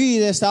de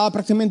David estaba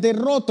prácticamente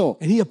roto.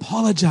 And he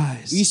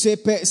apologized. Y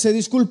se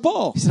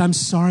disculpó. He said, I'm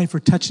sorry for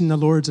touching the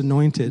Lord's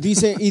anointed.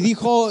 Dice, y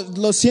dijo,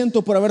 lo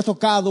siento por haber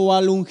tocado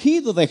al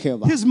ungido de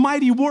Jehová. His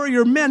mighty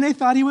warrior men, they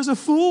thought he was a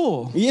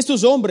fool. Y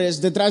estos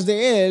hombres detrás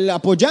de él,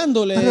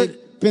 apoyándole,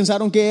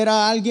 pensaron que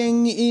era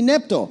alguien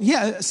inepto,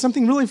 Yeah,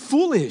 something really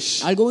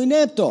foolish. algo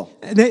inepto.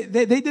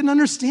 They didn't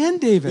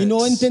understand David. Y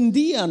no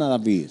entendían a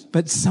David.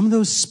 But some of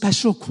those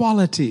special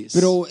qualities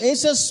Pero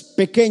esas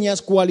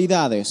pequeñas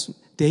cualidades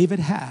David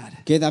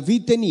had. que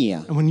David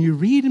tenía, And when you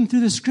read him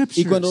through the y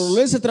scriptures, cuando lo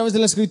lees a través de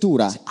la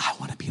escritura, I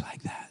want to be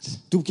like that.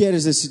 tú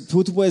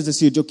puedes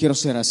decir, yo quiero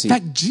ser así. In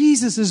fact,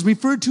 Jesus is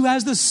referred to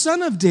as the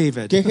son of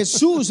David. Que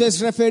Jesús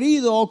es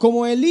referido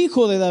como el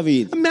hijo de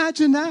David.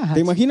 Imagine that. ¿Te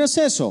imaginas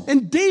eso?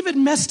 And David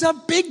messed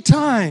up big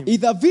time. Y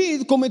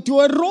David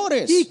cometió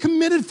errores. He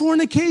committed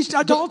fornication,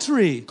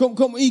 adultery.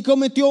 Y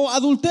cometió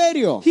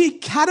adulterio. He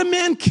had a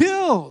man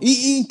killed.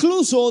 Y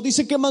incluso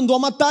dice que mandó a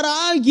matar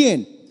a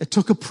alguien. It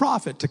took a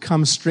prophet to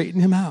come straighten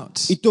him out.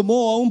 Y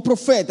tomó a un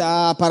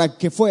profeta para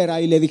que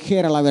fuera y le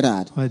dijera la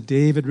verdad. But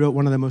David wrote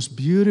one of the most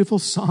beautiful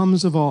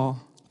psalms of all,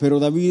 Pero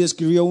David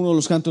escribió uno de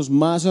los cantos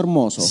más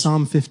hermosos.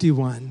 Psalm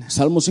 51.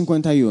 Salmo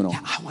 51.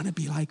 I want to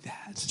be like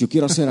that. Yo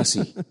quiero ser así.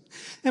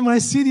 And when I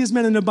see these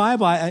men in the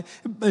Bible,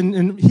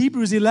 in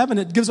Hebrews 11,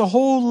 it gives a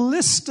whole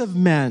list of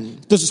men.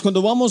 Entonces,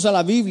 cuando vamos a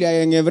la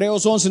Biblia, en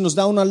Hebreos 11 nos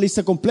da una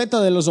lista completa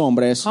de los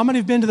hombres. How many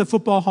have been to the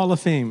Football Hall of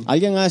Fame?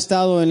 ¿Alguien ha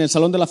estado en el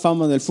Salón de la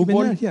Fama del Been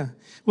fútbol? there? Yeah.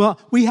 Well,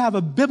 we have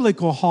a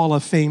biblical Hall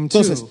of Fame too.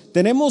 Entonces,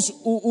 tenemos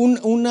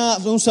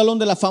un Salón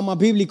de la Fama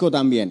bíblico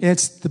también.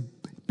 It's the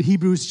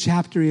Hebrews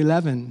chapter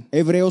 11,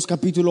 Hebreos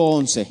capítulo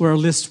 11. where it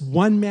lists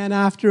one man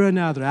after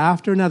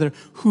another,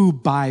 who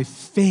by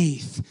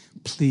faith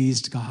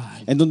pleased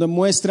God. En donde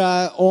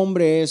muestra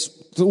hombres,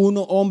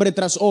 uno hombre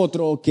tras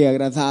otro que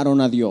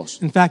agradaron a Dios.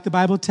 In fact, the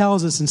Bible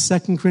tells us in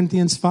 2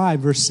 Corinthians 5,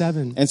 verse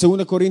 7, En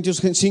 2 Corintios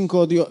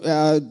 5,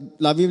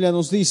 la Biblia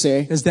nos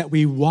dice is that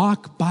we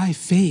walk by que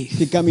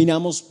faith,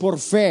 caminamos por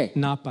fe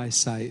not by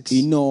sight.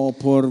 y no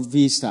por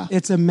vista.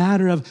 It's a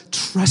matter of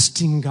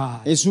trusting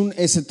God.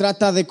 Se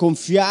trata de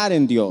confiar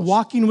en Dios.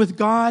 Walking with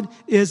God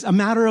is a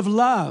matter of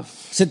love.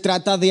 Se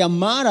trata de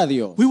amar a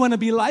Dios. We want to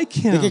be like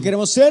De que Him.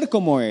 queremos ser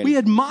como Él. We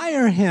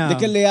admire De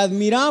que Him. le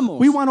admiramos.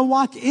 We want to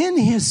walk in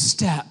His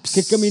steps.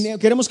 Que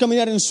queremos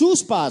caminar en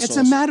sus It's pasos.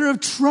 a matter of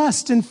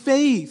trust and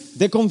faith.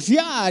 De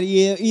confiar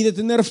y de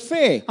tener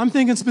fe. I'm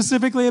thinking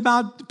specifically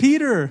about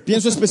Peter.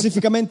 Pienso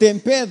específicamente en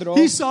Pedro,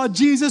 He saw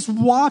Jesus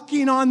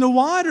walking on the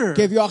water.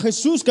 que vio a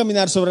Jesús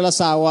caminar sobre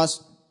las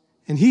aguas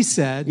And he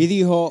said, y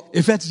dijo,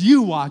 if that's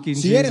you walking,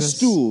 Si eres Jesus,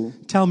 tú,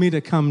 tell me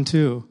to come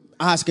too.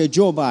 haz que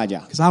yo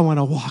vaya, Because I want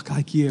to walk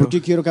like you. porque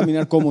quiero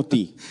caminar como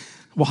ti.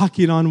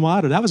 Walking on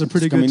water. That was a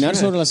pretty good Caminar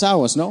sobre trick. las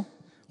aguas, ¿no?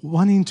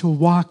 Wanting to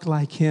walk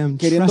like Him,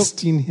 Queriendo-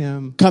 trusting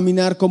Him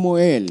Caminar como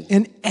Él,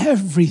 in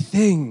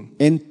everything.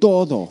 en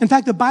todo. In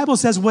fact, the Bible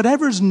says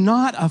whatever's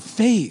not of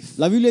faith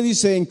La Biblia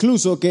dice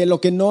incluso que lo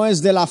que no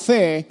es de la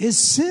fe is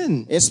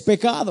sin. es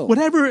pecado.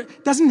 Whatever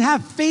doesn't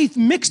have faith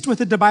mixed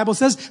with it, the Bible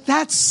says,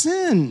 that's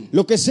sin.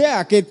 Lo que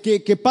sea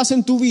que pasa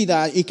en tu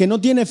vida y que no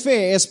tiene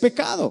fe es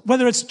pecado.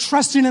 Whether it's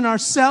trusting in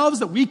ourselves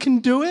that we can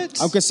do it,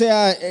 Aunque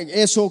sea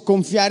eso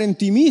confiar en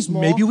ti mismo,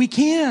 maybe we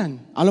can,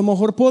 a lo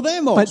mejor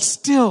podemos. but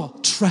still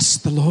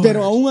trust the Lord.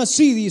 Pero aún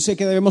así dice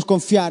que debemos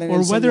confiar en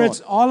Or el whether Señor.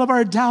 it's all of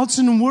our doubts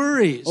and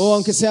worries, O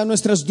aunque sean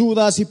nuestras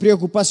dudas y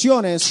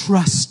preocupaciones,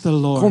 trust the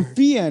Lord.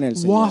 confía en el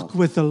Señor. Walk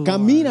with the Lord.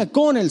 Camina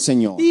con el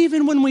Señor.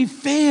 Even when we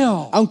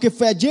fail. Aunque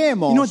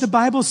fallemos, You know what the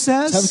Bible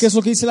says? ¿sabes qué es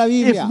lo que dice la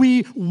Biblia? If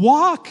we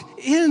walk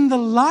in the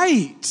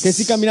light, Que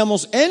si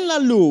caminamos en la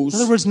luz,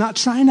 in other words, not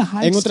trying to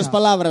hide en otras stuff,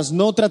 palabras,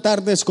 no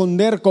tratar de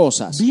esconder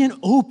cosas, being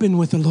open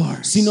with the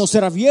Lord, sino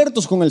ser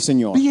abiertos con el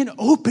Señor. being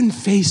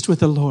open-faced with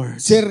the Lord.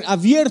 Ser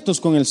abiertos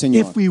con el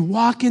Señor. If we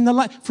walk in the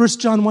light, 1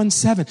 John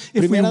 1:7.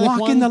 If we Primera de walk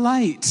Juan. in the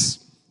light,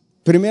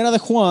 Primera de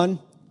Juan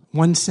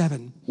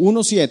 1:7.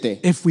 1:7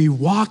 If we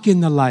walk in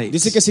the light,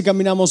 dice que si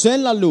caminamos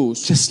en la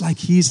luz, just like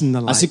He's in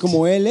the light, así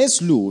como Él es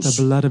the luz,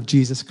 blood of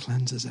Jesus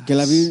cleanses us. que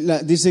la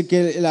Biblia dice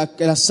que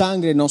la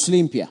sangre nos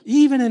limpia.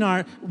 Even in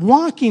our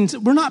walking,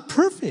 we're not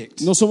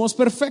perfect, No somos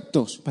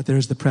perfectos, but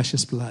there's the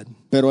precious blood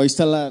pero ahí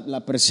está la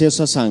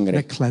preciosa that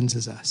sangre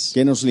cleanses us.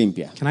 que nos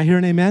limpia. Can I hear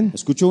an amen?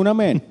 Escucho un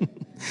amén.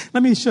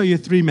 Let me show you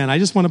 3 men. I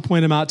just want to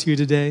point them out to you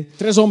today.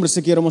 3 hombres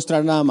te quiero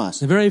mostrar nada más.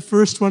 The very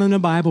first one in the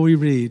Bible we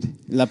read,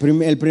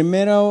 El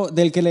primero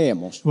del que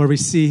leemos, where we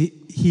see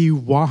he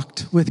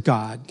walked with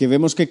God, que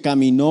vemos que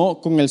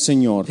caminó con el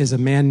Señor, is a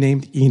man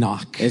named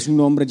Enoch. es un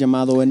hombre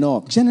llamado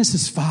Enoch.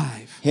 Genesis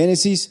 5,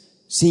 Génesis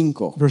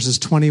 5, verses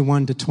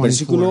 21 to 24.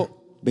 versículo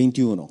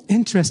 21.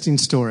 Interesting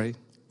story.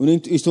 Una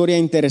historia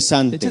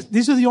interesante.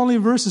 These are the only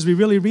verses we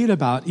really read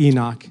about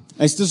Enoch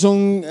Estos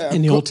son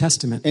in the Old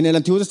Testament. en el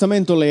Antiguo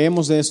Testamento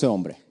leemos de este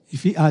hombre.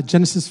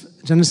 Genesis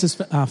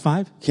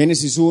 5.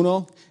 Génesis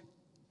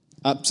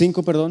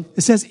 5, perdón.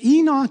 It says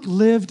Enoch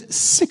lived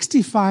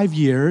 65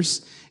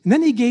 years, and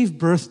then he gave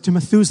birth to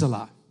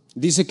Methuselah.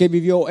 Dice que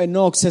vivió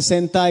Enoch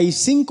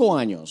 65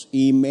 años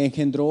y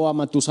engendró a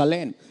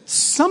Matusalén.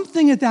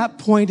 Something at that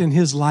point in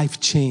his life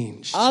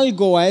changed.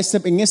 Algo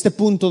en este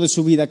punto de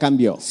su vida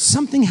cambió.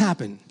 Something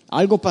happened.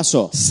 Algo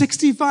pasó.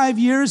 65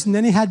 years, and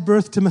then he had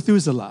birth to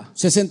Methuselah.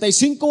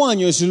 65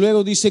 años y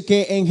luego dice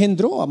que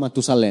engendró a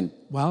Matusalén.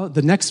 Well,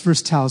 the next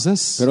verse tells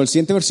us, Pero el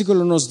siguiente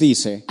versículo nos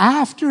dice,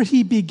 after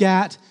he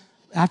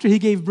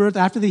gave birth,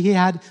 after he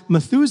had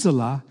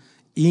Methuselah,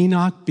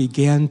 Enoch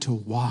began to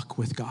walk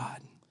with God.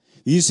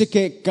 y dice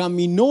que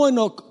caminó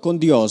Enoc con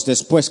Dios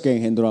después que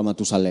engendró a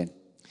Matusalén.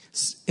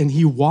 And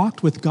he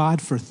walked with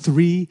God for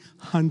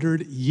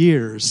 300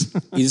 years.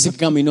 Y dice que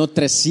caminó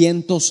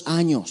 300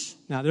 años.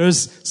 Now,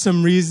 there's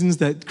some reasons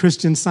that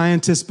Christian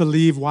scientists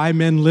believe why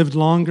men lived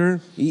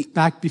longer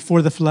back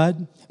before the flood.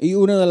 Y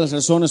una de las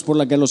razones por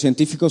la que los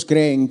científicos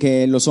creen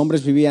que los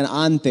hombres vivían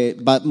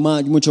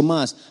mucho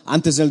más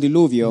antes del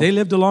diluvio, They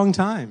lived a long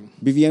time.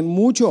 vivían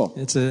mucho.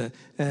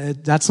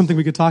 That's something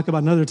we could talk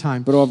about another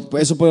time. Pero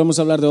eso podemos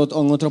hablar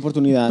en otra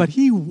oportunidad. But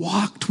he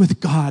walked with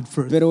God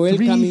for Pero él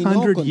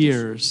 300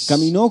 years.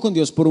 caminó con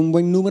Dios por un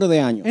buen número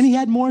de años. And he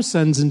had more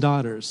sons and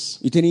daughters.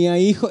 Y tenía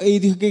hijos, y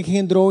dijo que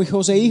engendró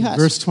hijos e hijas.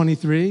 Verse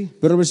 23.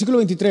 Pero el versículo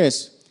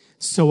 23,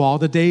 So all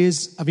the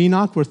days of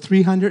Enoch were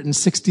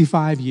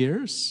 365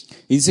 years.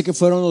 y dice que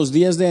fueron los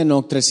días de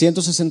Enoc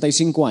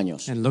 365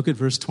 años. And look at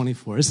verse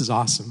 24. This is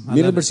awesome. I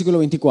Mira el love it. versículo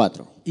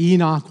 24.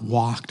 Enoch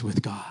walked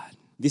with God.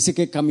 Dice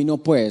que caminó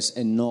pues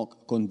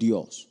Enoc con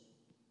Dios.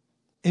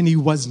 And he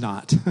was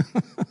not.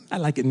 I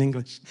like it in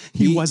English.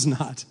 He was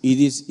not. Y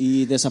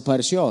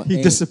desapareció.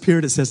 He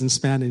disappeared, it says in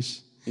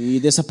Spanish. Y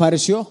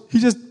desapareció He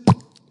just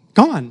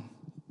gone.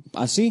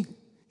 así.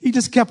 He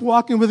just kept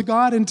walking with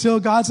God until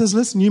God says,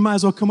 listen, you might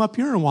as well come up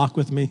here and walk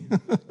with me.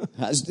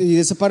 Y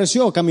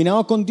desapareció,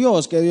 caminaba con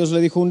Dios, que Dios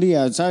le dijo un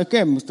día, ¿sabes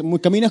qué?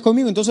 Caminas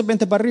conmigo, entonces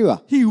vente para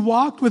arriba. He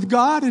walked with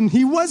God and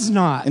he was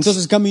not.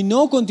 Entonces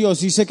caminó con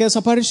Dios y dice que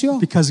desapareció.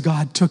 Because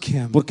God took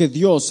him. Porque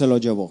Dios se lo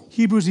llevó.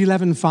 Hebrews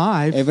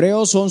 11:5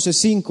 Hebreos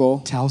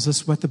 11:5 tells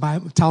us what the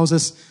Bible tells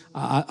us,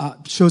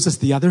 shows us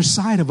the other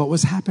side of what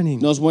was happening.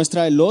 nos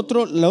muestra el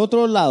otro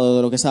lado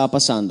de lo que estaba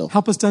pasando.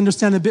 Help us to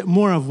understand a bit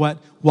more of what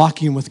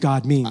walking with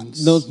God means.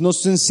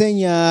 Nos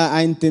enseña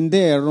a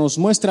entender, nos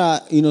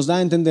muestra y nos da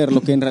a entender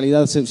lo que en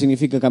realidad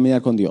significa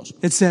caminar con Dios.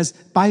 It says,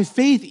 by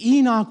faith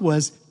Enoch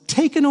was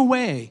taken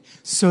away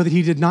so that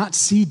he did not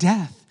see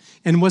death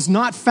and was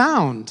not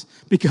found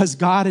because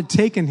God had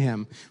taken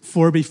him.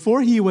 For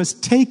before he was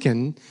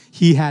taken,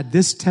 he had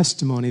this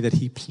testimony that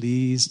he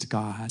pleased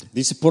God.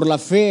 Dice, por la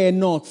fe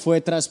Enoc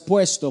fue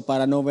traspuesto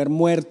para no ver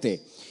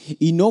muerte.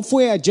 Y no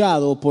fue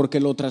hallado porque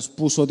lo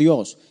traspuso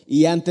Dios.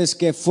 Y antes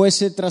que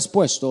fuese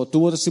traspuesto,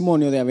 tuvo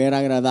testimonio de haber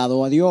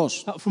agradado a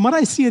Dios. From what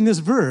I see in this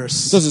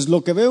verse, Entonces,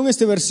 lo que veo en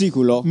este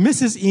versículo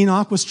Mrs.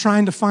 Enoch was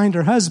trying to find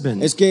her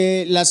husband. es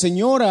que la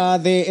señora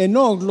de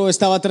Enoc lo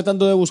estaba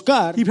tratando de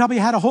buscar. There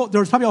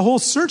was probably a whole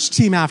search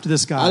team after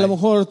this A lo guy.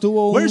 mejor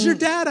tuvo Where's your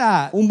dad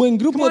at? un buen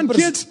grupo Come on, de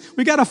kids,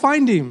 we got to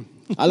find him.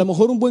 A lo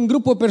mejor un buen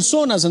grupo de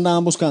personas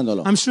andaban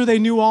buscándolo. I'm sure they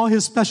knew all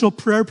his special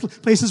prayer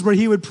places where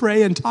he would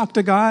pray and talk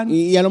to God.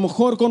 Y a lo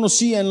mejor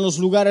conocían los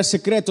lugares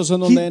secretos en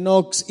donde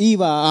Enoc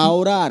iba a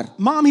orar.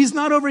 Mom, he's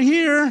not over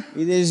here.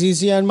 Y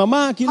decían,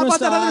 mamá, aquí How no about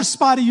that está. other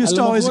spot he used A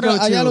to lo always mejor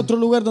go allá al to? otro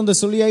lugar donde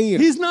solía ir.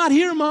 He's not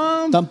here,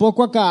 Mom.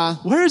 Tampoco acá.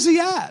 Where is he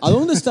at? ¿A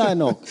dónde está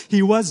Enoc?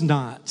 He was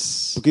not,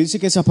 Porque dice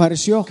que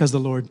desapareció. because the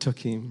Lord took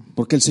him,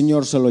 Porque el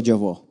Señor se lo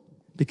llevó.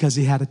 because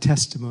he had a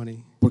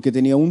testimony Porque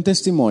tenía un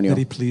testimonio that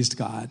he pleased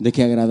God. de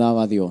que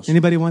agradaba a Dios.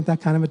 Anybody want that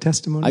kind of a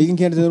testimony? ¿Alguien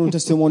quiere tener un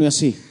testimonio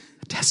así?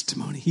 A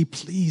testimony. He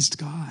pleased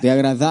God. De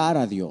agradar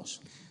a Dios.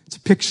 It's a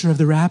picture of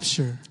the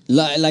rapture.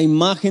 La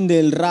imagen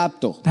del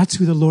rapto. That's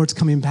who the Lord's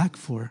coming back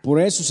for. Por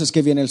eso es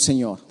que viene el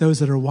Señor. Those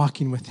that are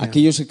walking with him.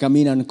 Aquellos que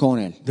caminan con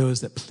Él.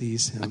 Those that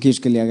please him. Aquellos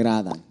que le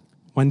agradan.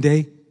 One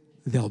day,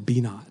 they'll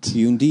be not.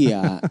 Y un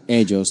día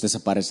ellos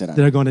desaparecerán.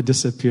 They're going to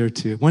disappear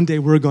too. One day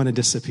we're going to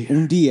disappear.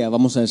 Un día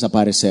vamos a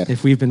desaparecer.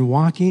 If we've been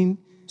walking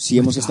Si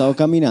hemos estado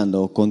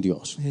caminando con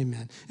Dios.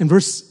 Amen. In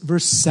verse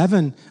 6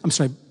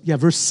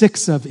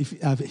 of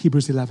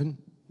Hebrews 11,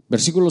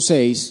 Versículo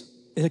 6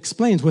 it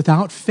explains,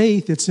 without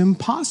faith, it's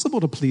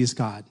impossible to please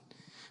God.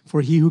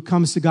 For he who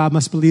comes to God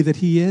must believe that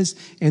he is,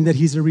 and that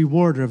he's a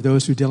rewarder of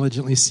those who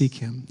diligently seek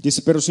him.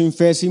 dice, pero sin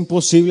fe es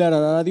imposible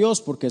agradar a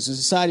Dios, porque es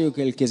necesario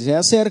que el que se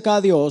acerca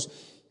a Dios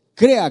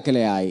crea que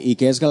le hay y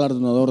que es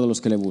galardonador de los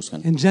que le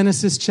buscan. In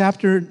Genesis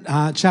chapter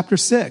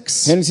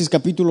 6, Génesis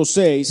capítulo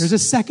 6, there's a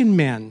second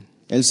man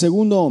el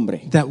segundo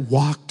hombre that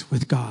walked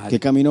with God. que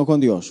caminó con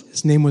Dios,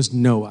 His name was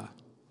Noah.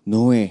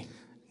 Noé.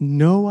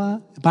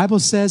 Noah, the Bible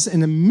says, in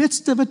the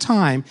midst of a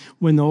time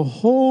when the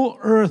whole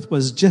earth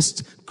was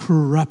just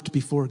corrupt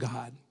before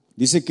God.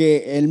 Dice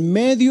que en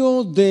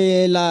medio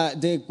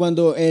de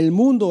cuando el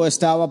mundo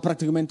estaba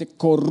prácticamente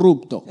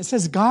corrupto. It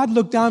says God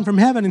looked down from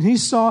heaven and he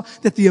saw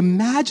that the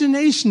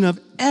imagination of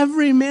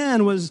every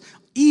man was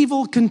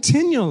evil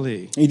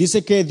continually. Y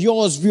dice que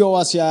Dios vio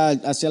hacia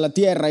la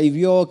tierra y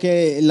vio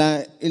que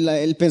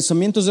el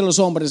pensamiento de los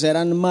hombres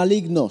eran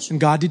malignos.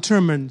 And God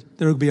determined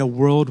there would be a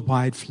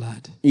worldwide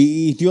flood.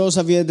 Y Dios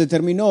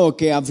determinó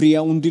que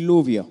habría un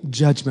diluvio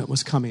Judgment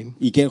was coming.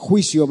 y que el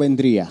juicio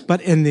vendría.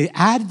 But in the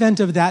advent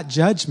of that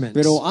judgment,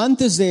 Pero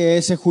antes de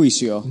ese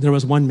juicio there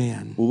was one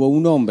man hubo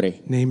un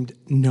hombre named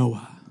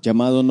Noah.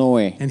 llamado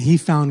Noé. And he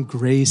found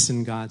grace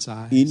in God's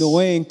eyes. Y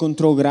Noé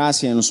encontró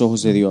gracia en los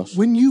ojos de Dios.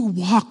 When you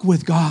walk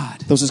with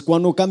God, Entonces,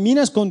 cuando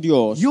caminas con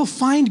Dios, you'll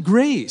find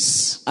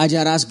grace.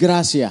 hallarás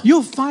gracia.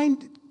 You'll find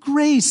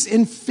grace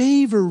and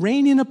favor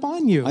raining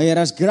upon you.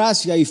 Hallarás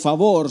gracia y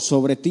favor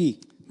sobre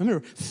ti.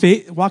 Remember,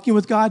 walking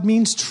with God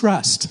means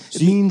trust.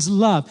 It means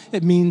love.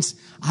 It means,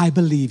 I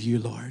believe you,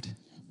 Lord.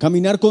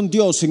 Caminar con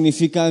Dios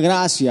significa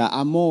gracia,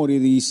 amor y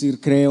decir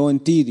creo en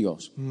ti,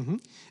 Dios.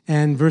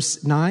 And verse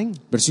 9,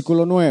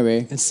 Versículo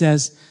 9. it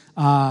says,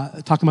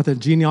 talking about the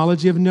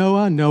genealogy of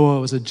Noah. Noah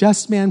was a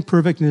just man,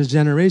 perfect in his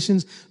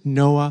generations.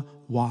 Noah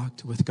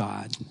walked with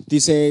God.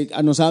 Dice,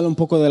 nos habla un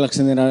poco de las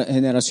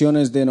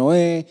generaciones de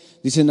Noé.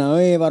 Dice,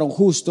 Noé, varón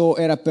justo,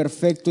 era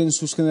perfecto en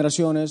sus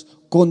generaciones.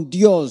 Con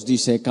Dios,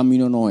 dice,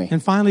 caminó Noé.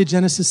 And finally,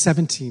 Genesis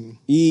 17.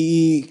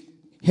 Y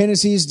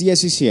Génesis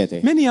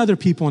 17. Many other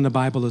people in the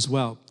Bible as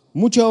well.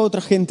 Mucha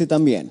otra gente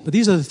también. But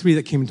these are the three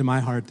that came to my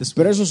heart this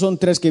Pero week. esos son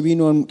tres que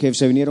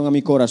se vinieron a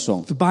mi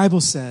corazón. The Bible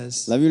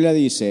says La Biblia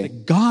dice,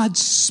 that God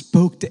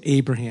spoke to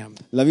Abraham.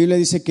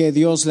 que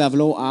Dios le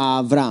habló a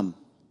Abraham.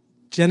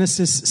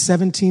 Genesis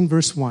 17,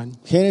 verse 1.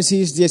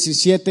 Génesis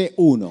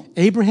 17:1.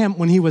 Abraham,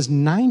 when he was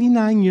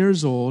 99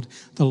 years old,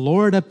 the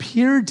Lord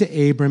appeared to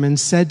Abram and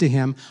said to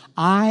him,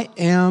 I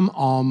am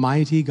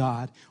Almighty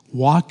God.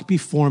 Walk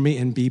before me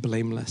and be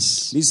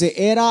blameless. Dice,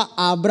 era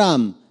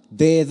Abraham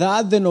de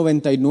edad de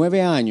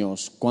 99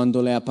 años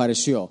cuando le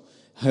apareció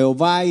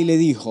Jehová y le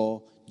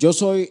dijo, yo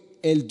soy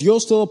el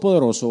Dios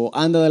Todopoderoso,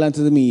 anda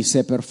delante de mí y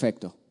sé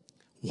perfecto.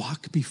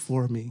 Walk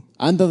before me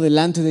Anda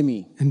delante de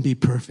mí and be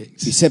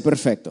perfect. y sé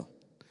perfecto.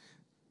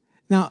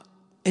 Now,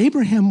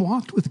 Abraham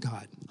walked with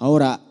God.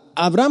 Ahora,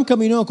 Abraham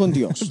caminó con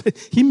Dios But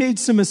he made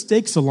some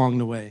mistakes along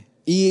the way.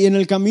 y en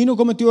el camino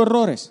cometió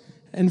errores.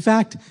 In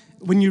fact,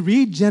 when you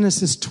read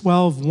Genesis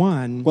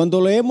 12:1, Cuando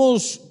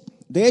leemos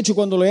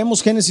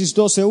Génesis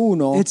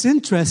 12:1, it's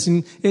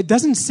interesting. It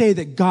doesn't say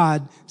that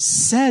God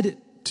said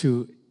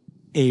to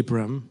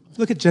Abram.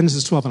 Look at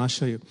Genesis 12 and I'll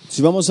show you.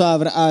 si vamos a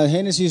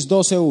Génesis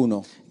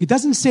 12:1, It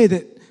doesn't say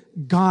that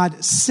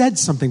God said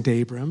something to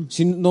Abram.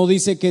 no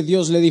dice que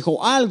Dios le dijo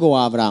algo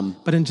a Abraham,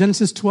 But in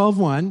Genesis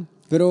 12:1,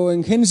 pero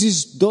en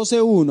Génesis and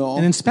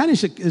 12:1 in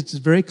Spanish it's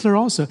very clear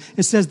also,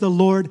 it says the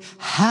Lord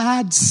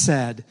had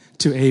said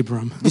to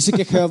Abram. dice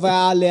que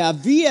Jehová le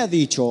había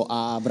dicho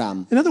a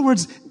Abraham. In other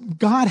words,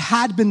 God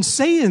had been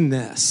saying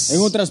this. En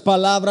otras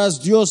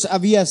palabras, Dios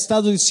había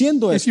estado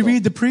diciendo If esto. you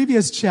read the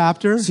previous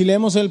chapter, Si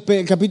leemos el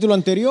capítulo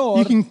anterior,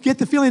 you can get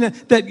the feeling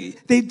that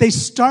they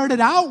started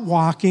out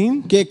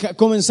walking, que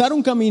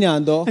comenzaron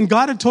caminando, and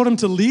God had told him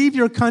to leave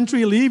your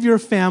country, leave your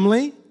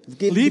family,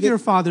 leave que- your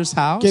father's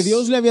house. que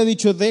Dios le había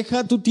dicho,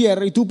 deja tu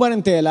tierra y tu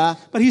parentela,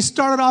 But he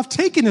started off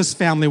taking his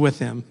family with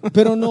him.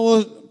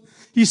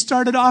 He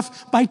started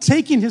off by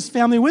taking his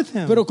family with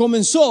him. pero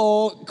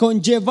comenzó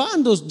con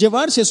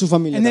llevarse a su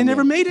familia And they también.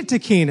 never made it to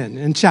Canaan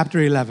in chapter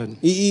 11.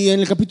 Y en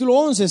el capítulo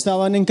 11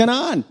 estaban en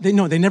Canaán, They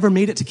never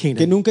made it to que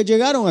Canaan. nunca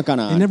llegaron a They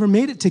Canaán. never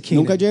made it to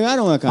Canaan. Nunca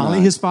llegaron a Finally,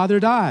 Canaán. his father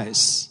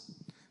dies.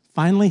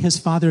 Finally, his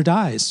father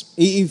dies.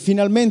 Y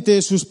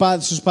finalmente sus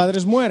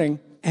padres mueren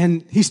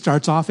And he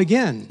starts off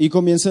again. y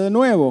comienza de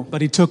nuevo,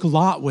 But he took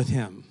Lot with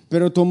him.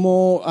 pero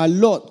tomó a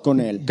Lot con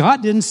él.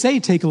 God didn't say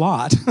take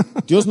Lot.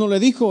 Dios no le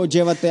dijo,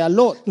 llévate a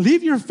Lot,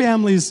 Leave your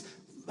family's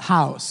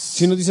house.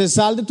 sino dice,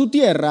 sal de tu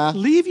tierra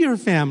Leave your y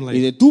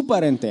family. de tu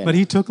parentela. But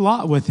he took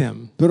Lot with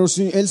him. Pero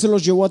él se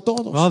los llevó a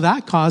todos. Well,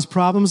 that caused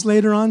problems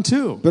later on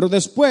too. Pero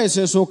después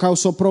eso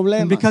causó And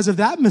problemas. because of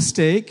that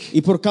mistake,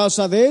 Y por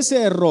causa de ese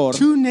error,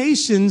 two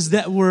nations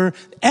that were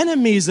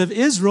enemies of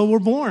Israel were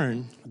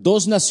born.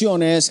 dos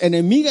naciones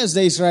enemigas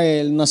de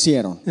Israel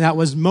nacieron. That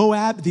was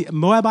Moab, the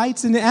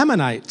Moabites and the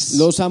Ammonites.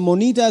 Los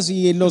amonitas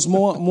y los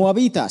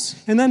moabitas.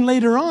 And then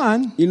later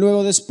on, Y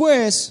luego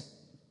después,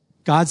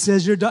 God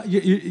says you're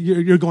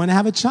going to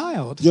have a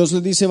child. Dios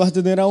le dice, vas a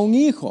tener a un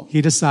hijo.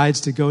 He decides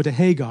to go to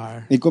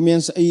Hagar. Y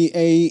comienza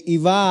y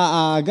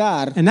va a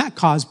Agar. And that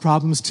caused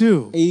problems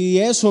too. Y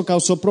eso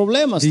causó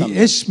problemas The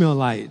también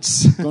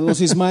Ishmaelites. con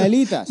los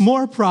ismaelitas.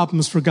 More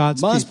problems for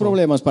God's Más people.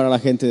 problemas para la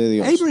gente de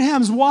Dios.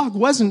 Abraham's walk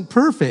wasn't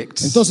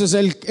perfect. Entonces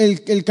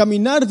el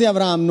caminar de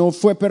Abraham no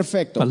fue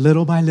perfecto, But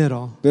little by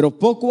little, pero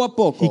poco a he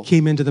poco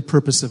came into the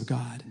purpose of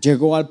God.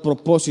 llegó al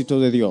propósito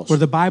de Dios. Where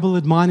the Bible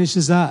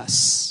admonishes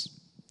us.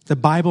 The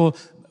Bible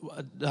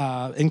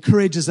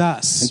encourages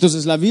us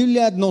Entonces la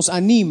Biblia nos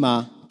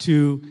anima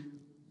to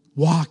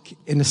walk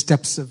in the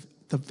steps of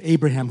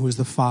Abraham, who is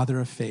the father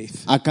of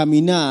faith. a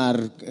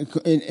caminar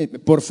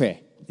por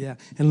fe. Yeah.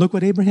 And look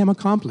what Abraham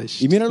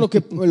accomplished. Y mira lo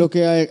que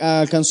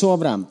alcanzó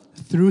Abraham.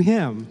 Through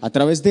him, A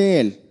través de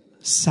él,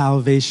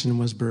 salvation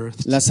was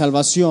birthed La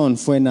salvación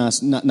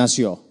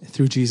nació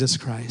through Jesus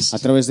Christ. a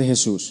través de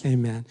Jesús.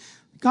 Amen.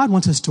 God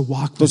wants us to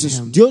walk with Entonces,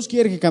 Him. Dios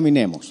quiere que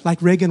caminemos.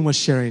 Like Reagan was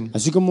sharing,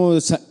 Así como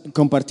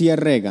compartía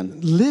Reagan,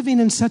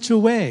 living in such a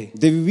way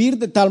de vivir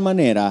de tal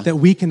manera that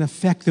we can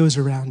affect those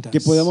around que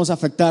us. podemos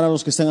afectar a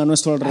los que están a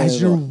nuestro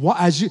alrededor.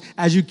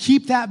 As you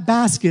keep that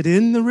basket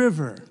in the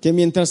river, Que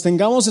mientras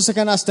tengamos esa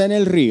canasta en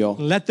el río,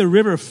 let the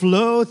river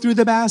flow through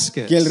the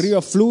basket. que el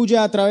río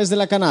fluya a través de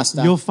la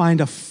canasta You'll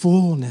find a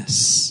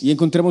fullness y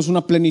encontremos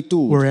una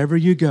plenitud wherever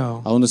you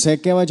go. a donde sea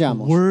que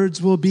vayamos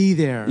Words will be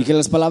there. y que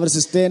las palabras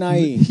estén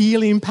ahí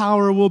Healing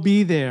power will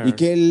be there. y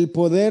que el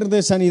poder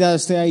de sanidad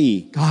esté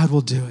ahí God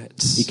will do it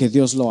y que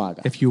Dios lo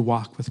haga if you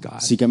walk with God.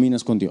 si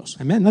caminas con Dios.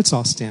 Amen. Let's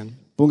all stand.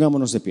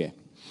 Pongámonos de pie.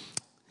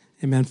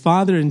 Amen.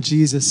 Father, in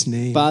Jesus'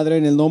 name. Padre,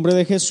 en el nombre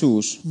de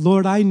Jesús,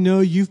 Lord, I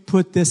know you've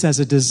put this as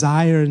a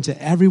desire into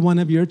every one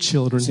of your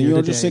children here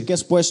Señor, yo sé today. que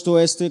has puesto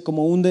esto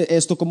como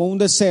un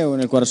deseo en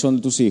el corazón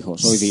de tus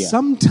hijos hoy día.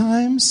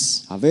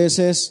 Sometimes A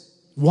veces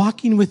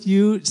walking with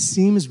you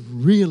seems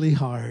really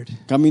hard.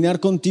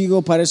 caminar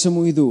contigo parece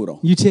muy duro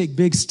You take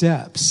big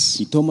steps.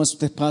 y tomas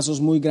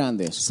pasos muy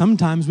grandes.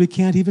 Sometimes we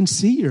can't even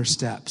see your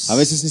steps. A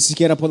veces ni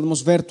siquiera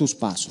podemos ver tus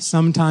pasos.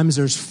 Sometimes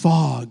there's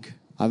fog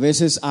A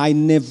veces hay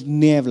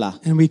niebla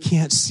and we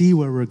can't see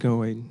where we're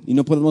going. y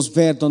no podemos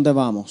ver dónde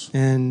vamos.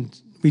 And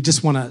we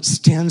just want to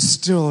stand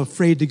still,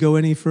 afraid to go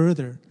any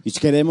further. Y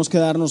queremos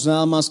quedarnos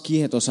nada más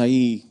quietos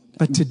ahí.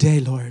 But today,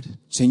 Lord,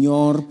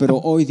 Señor, pero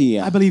hoy I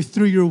día believe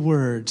through your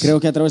words, creo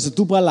que a través de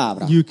tu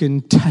palabra you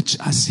can touch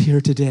us here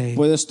today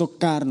puedes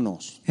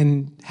tocarnos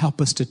and help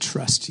us to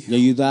trust y you.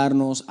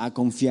 ayudarnos a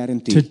confiar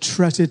en To ti.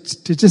 trust it,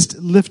 to just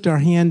lift our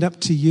hand up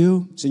to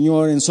you.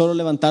 Señor, en solo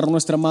levantar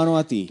nuestra mano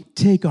a ti,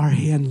 Take our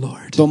hand,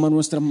 Lord. toma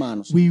nuestras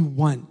manos. We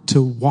want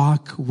to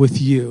walk with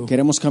you,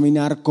 Queremos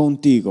caminar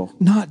contigo,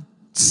 not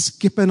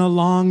skipping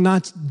along,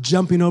 not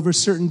jumping over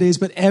certain days,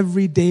 but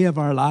every day of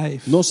our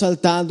life, no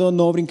saltando,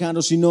 no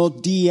brincando, sino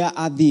día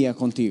a día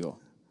contigo.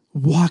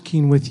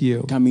 walking with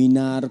you,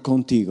 Caminar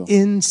contigo.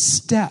 in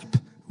step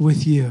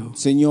with you.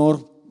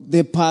 Señor,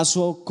 de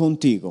paso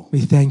contigo.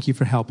 We thank you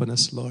for helping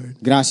us, Lord.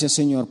 Gracias,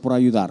 Señor, por We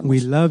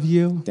ayudarnos. love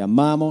you. Te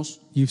amamos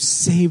You've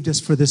saved us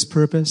for this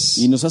purpose.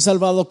 y nos has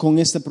salvado con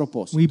este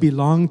propósito. We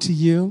belong to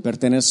you.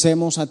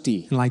 Pertenecemos a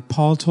ti, And like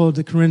Paul told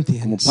the como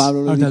Corinthians,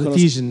 Pablo le or dijo the a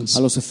Ephesians,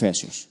 los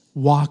Efesios,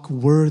 walk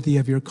worthy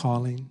of your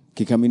calling.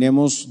 que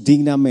caminemos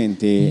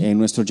dignamente en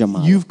nuestro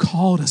llamado. You've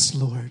called us,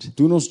 Lord,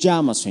 Tú nos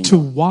llamas, to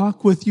Señor,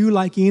 walk with you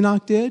like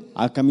Enoch did,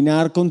 a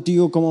caminar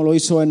contigo como lo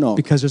hizo Enoch,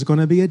 because there's going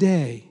to be a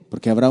day,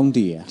 porque habrá un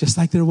día, just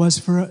like there was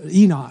for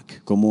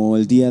Enoch. como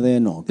el día de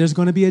Enoch. There's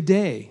going to be a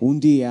day Un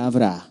día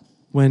habrá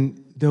when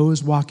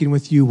those walking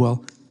with you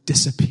will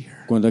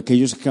disappear cuando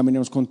aquellos que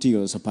caminemos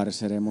contigo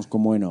desapareceremos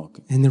como Enoch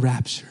in the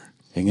rapture.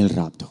 en el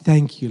rapto.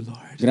 Thank you,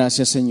 Lord.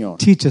 Gracias, Señor.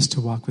 Teach us to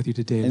walk with you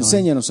today, Lord.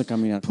 Enséñanos a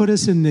caminar. Put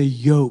us in the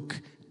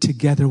yoke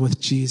together with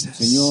Jesus.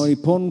 Señor, y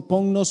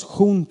ponnos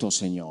juntos,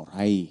 Señor,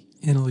 ahí.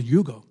 En el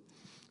yugo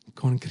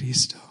con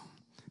Cristo.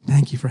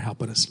 Thank you for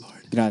helping us,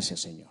 Lord. Gracias,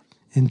 Señor.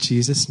 In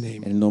Jesus' name.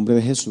 En el nombre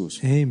de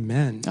Jesús.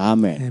 Amen.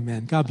 Amén.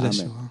 Amen. God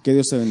bless Amén. you all. Que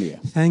Dios te bendiga.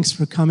 Thanks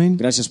for coming.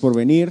 Gracias por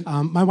venir.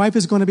 My wife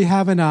is going to be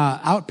having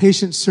a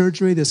outpatient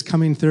surgery this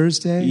coming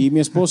Thursday. Y mi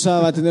esposa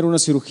va a tener una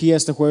cirugía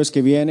este jueves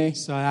que viene.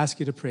 So I ask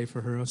you to pray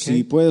for her, Si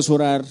okay? puedes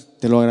orar,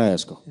 te lo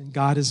agradezco.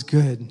 God is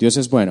good. Dios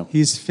es bueno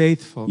He's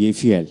faithful. y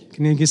fiel.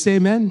 Can you say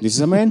amen? ¿Dices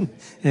amén?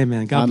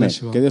 Amen. God Amén. bless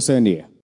you all. Que Dios te bendiga.